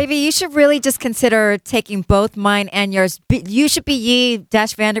move on. JV, you should really just consider taking both mine and yours. You should be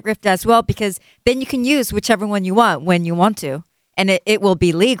Yee-Vandergrift as well, because then you can use whichever one you want when you want to. And it will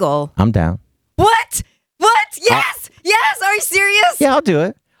be legal. I'm down. What? Yes! Yes! Are you serious? Yeah, I'll do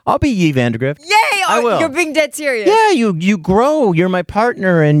it. I'll be Yee Vandergrift. Yay! I will. You're being dead serious. Yeah, you grow. You're my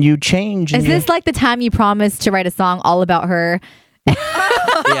partner, and you change. Is this like the time you promised to write a song all about her?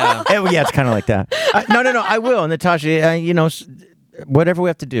 Yeah. Yeah, it's kind of like that. No, I will. Natasha, whatever we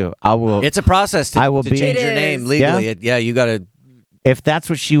have to do, I will. It's a process I will to be, change your name legally. Yeah, you got to. If that's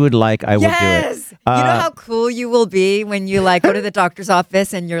what she would like, I will do it. Yes! You know how cool you will be when you go to the doctor's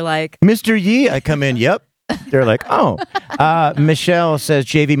office and you're like, Mr. Yee, I come in, yep. They're like, oh. Michelle says,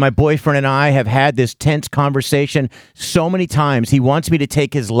 JV, my boyfriend and I have had this tense conversation so many times. He wants me to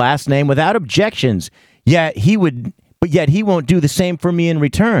take his last name without objections, yet he won't do the same for me in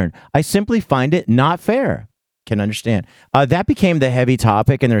return. I simply find it not fair. Can understand. That became the heavy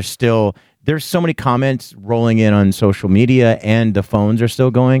topic, and there's so many comments rolling in on social media, and the phones are still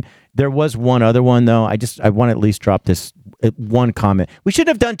going. There was one other one, though. I want to at least drop this one comment. We should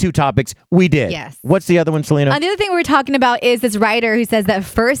have done 2 topics. We did. Yes. What's the other one, Selena? The other thing we were talking about is this writer who says that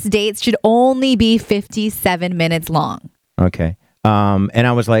first dates should only be 57 minutes long. Okay. And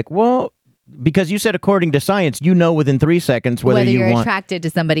I was like, well, because you said according to science, you know within 3 seconds whether you you're want. attracted to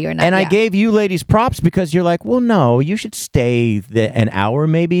somebody or not. And I yeah. gave you ladies props because you're like, well, no, you should stay an hour,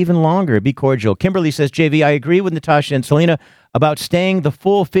 maybe even longer. Be cordial. Kimberly says, JV, I agree with Natasha and Selena about staying the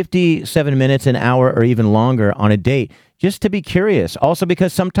full 57 minutes, an hour, or even longer on a date, just to be curious. Also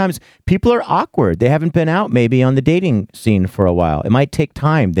because sometimes people are awkward. They haven't been out maybe on the dating scene for a while. It might take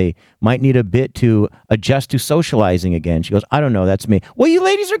time. They might need a bit to adjust to socializing again. She goes, I don't know. That's me. Well, you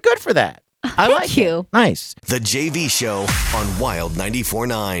ladies are good for that. I like you. Nice. The JV Show on Wild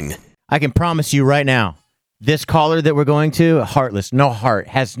 94.9. I can promise you right now, this caller that we're going to, heartless, no heart,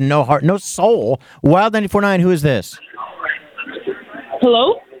 has no heart, no soul. Wild 94.9, who is this?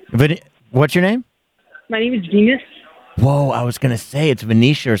 Hello? What's your name? My name is Venus. Whoa, I was going to say it's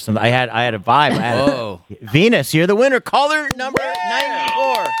Venetia or something. I had a vibe. Whoa. Venus, you're the winner. Caller number 94.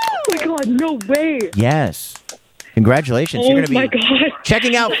 Oh my God, no way. Yes. Congratulations. Oh You're going my to be God.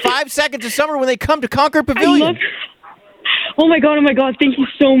 checking out 5 Seconds of Summer when they come to Concord Pavilion. Oh my God, thank you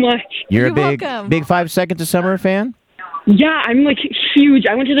so much. You're a big 5 Seconds of Summer fan? Yeah, I'm like huge.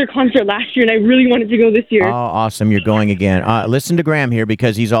 I went to their concert last year and I really wanted to go this year. Oh, awesome. You're going again. Listen to Graham here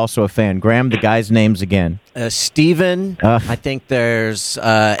because he's also a fan. Graham, the guy's names again. Steven. I think there's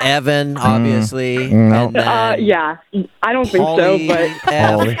Evan, obviously. No. And then yeah, I don't think Holly, so, but...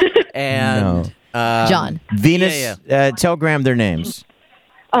 F, and John. Venus, tell Graham their names.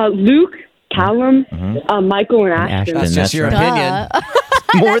 Luke, Callum, Michael, and Ashton. That's just your opinion.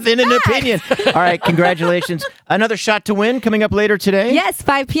 More than an opinion. All right, congratulations. Another shot to win coming up later today. Yes,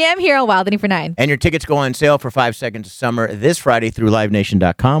 5 p.m. here on Wild 94.9. And your tickets go on sale for 5 Seconds of Summer this Friday through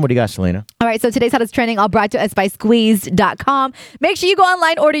livenation.com. What do you got, Selena? All right, so today's hottest trending, all brought to us by squeezed.com. Make sure you go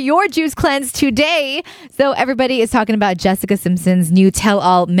online, order your juice cleanse today. So everybody is talking about Jessica Simpson's new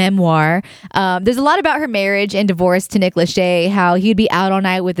tell-all memoir. There's a lot about her marriage and divorce to Nick Lachey, how he'd be out all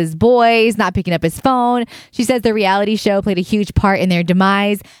night with his boys, not picking up his phone. She says the reality show played a huge part in their demise.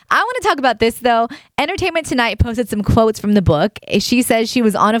 I want to talk about this, though. Entertainment Tonight posted some quotes from the book. She says she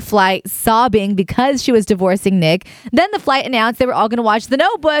was on a flight sobbing because she was divorcing Nick. Then the flight announced they were all going to watch The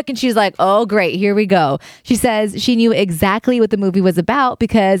Notebook, and she's like, oh, great, here we go. She says she knew exactly what the movie was about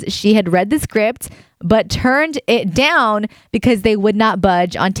because she had read the script, but turned it down because they would not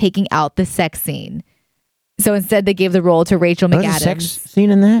budge on taking out the sex scene. So instead, they gave the role to Rachel McAdams. There's a sex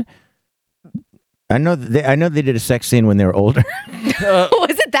scene in that? I know they did a sex scene when they were older.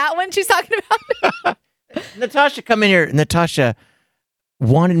 Was it that one she's talking about? Natasha, come in here. Natasha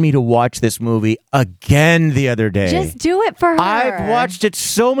wanted me to watch this movie again the other day. Just do it for her. I've watched it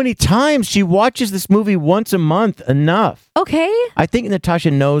so many times. She watches this movie once a month. Enough. Okay. I think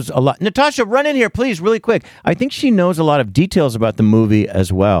Natasha knows a lot. Natasha, run in here, please, really quick. I think she knows a lot of details about the movie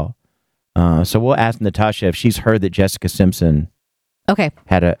as well. So we'll ask Natasha if she's heard that Jessica Simpson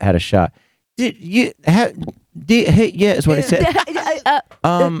had a shot. Yeah, is what I said.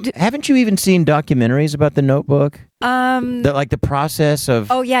 Haven't you even seen documentaries about The Notebook? The process of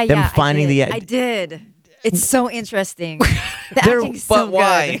them finding I did. It's so interesting. The acting's so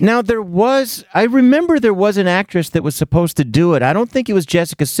good. Now I remember there was an actress that was supposed to do it. I don't think it was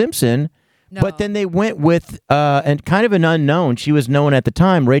Jessica Simpson. No. But then they went with and kind of an unknown. She was known at the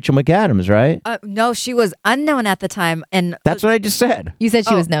time, Rachel McAdams, right? No, she was unknown at the time, and that's what I just said. You said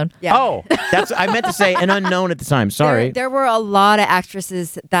she was known. Yeah. Oh, I meant to say an unknown at the time. Sorry. There were a lot of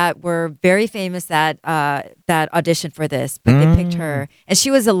actresses that were very famous that auditioned for this, but they picked her, and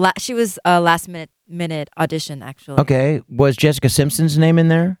she was a last minute audition actually. Okay, was Jessica Simpson's name in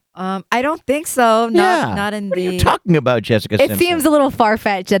there? I don't think so. Not in what are you talking about, Jessica Simpson? It seems a little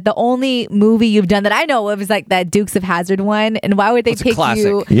far-fetched that the only movie you've done that I know of is like that Dukes of Hazzard one. And why would they pick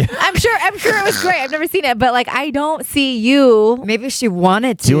you? Yeah. I'm sure it was great. I've never seen it, but like I don't see you. Maybe she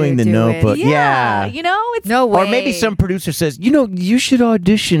wanted to doing The Notebook. Yeah. You know, it's no way. Or maybe some producer says, you should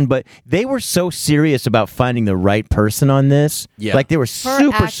audition, but they were so serious about finding the right person on this. Yeah. Like they were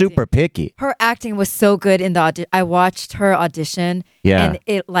super picky. Her acting was so good in the audition. I watched her audition. Yeah.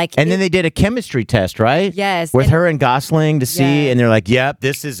 And then they did a chemistry test, right? Yes. With her and Gosling to see, and they're like, yep,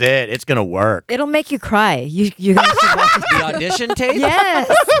 this is it. It's going to work. It'll make you cry. You guys should watch it. The audition tape? Yes.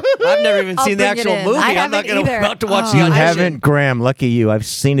 I've never even seen the actual movie. I'm not about to watch the You audition. haven't, Graham. Lucky you. I've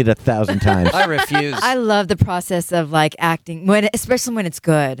seen it 1,000 times. I refuse. I love the process of like acting, especially when it's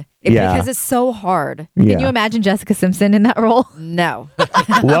good. Because it's so hard. Can you imagine Jessica Simpson in that role? No.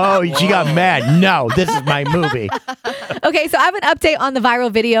 Whoa, she got mad. No, this is my movie. Okay, so I have an update on the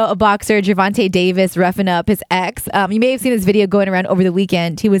viral video video of boxer Gervonta Davis roughing up his ex. You may have seen this video going around over the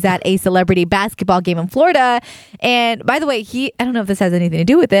weekend. He was at a celebrity basketball game in Florida. And by the way, I don't know if this has anything to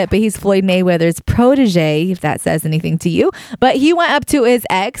do with it, but he's Floyd Mayweather's protege, if that says anything to you. But he went up to his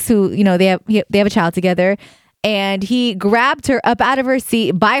ex, who, they have a child together. And he grabbed her up out of her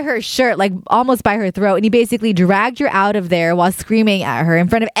seat by her shirt, like almost by her throat. And he basically dragged her out of there while screaming at her in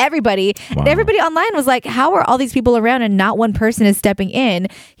front of everybody. Wow. And everybody online was like, how are all these people around and not one person is stepping in?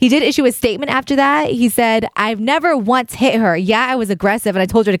 He did issue a statement after that. He said, I've never once hit her. Yeah, I was aggressive and I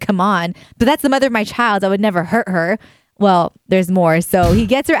told her to come on, but that's the mother of my child. I would never hurt her. Well, there's more. So he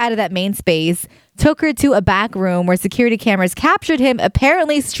gets her out of that main space, took her to a back room where security cameras captured him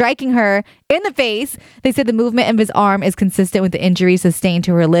apparently striking her in the face. They said the movement of his arm is consistent with the injury sustained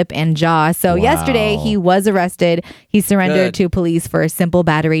to her lip and jaw. So yesterday he was arrested. He surrendered to police for simple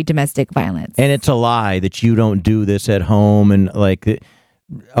battery domestic violence. And it's a lie that you don't do this at home and like...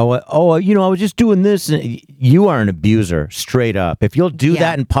 I was just doing this. You are an abuser, straight up. If you'll do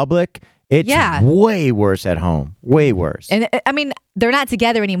that in public... It's way worse at home. Way worse. And I mean, they're not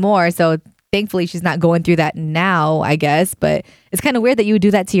together anymore, so thankfully she's not going through that now, I guess. But it's kind of weird that you would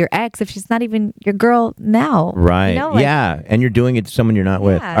do that to your ex if she's not even your girl now. Right. And you're doing it to someone you're not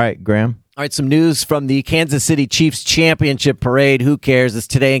with. All right, Graham. All right, some news from the Kansas City Chiefs Championship Parade. Who cares? It's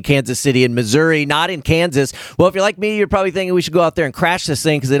today in Kansas City in Missouri, not in Kansas. Well, if you're like me, you're probably thinking we should go out there and crash this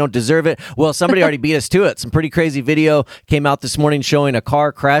thing because they don't deserve it. Well, somebody already beat us to it. Some pretty crazy video came out this morning showing a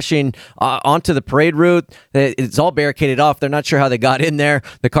car crashing onto the parade route. It's all barricaded off. They're not sure how they got in there.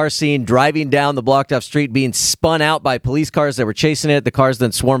 The car seen driving down the blocked off street, being spun out by police cars that were chasing it. The car's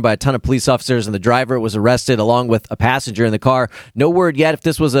then swarmed by a ton of police officers, and the driver was arrested along with a passenger in the car. No word yet if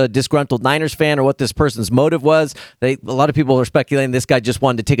this was a disgruntled Niners fan or what this person's motive was. A lot of people are speculating this guy just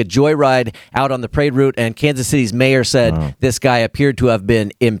wanted to take a joyride out on the parade route, and Kansas City's mayor said this guy appeared to have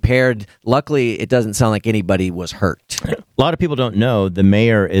been impaired. Luckily, it doesn't sound like anybody was hurt. A lot of people don't know the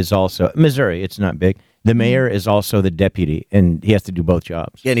mayor is also, Missouri, it's not big. The mayor is also the deputy, and he has to do both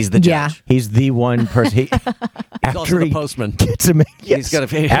jobs. Yeah, and he's the judge. Yeah. He's the one person. He's also the postman. Gets him, He's got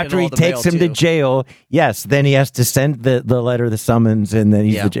to after he takes him to jail, then he has to send the letter, the summons, and then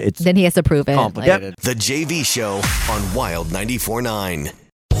then he has to prove it. Complicated. The JV Show on Wild 94.9.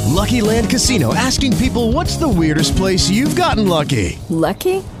 Lucky Land Casino, asking people, what's the weirdest place you've gotten lucky?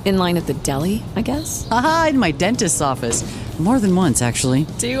 Lucky? In line at the deli, I guess? Aha, in my dentist's office. More than once, actually.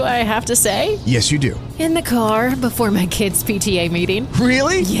 Do I have to say? Yes, you do. In the car before my kids' PTA meeting.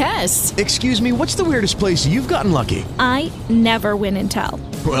 Really? Yes. Excuse me, what's the weirdest place you've gotten lucky? I never win and tell.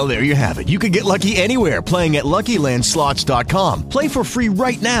 Well, there you have it. You can get lucky anywhere, playing at LuckyLandSlots.com. Play for free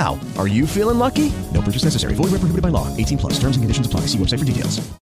right now. Are you feeling lucky? No purchase necessary. Void where prohibited by law. 18+. Terms and conditions apply. See website for details.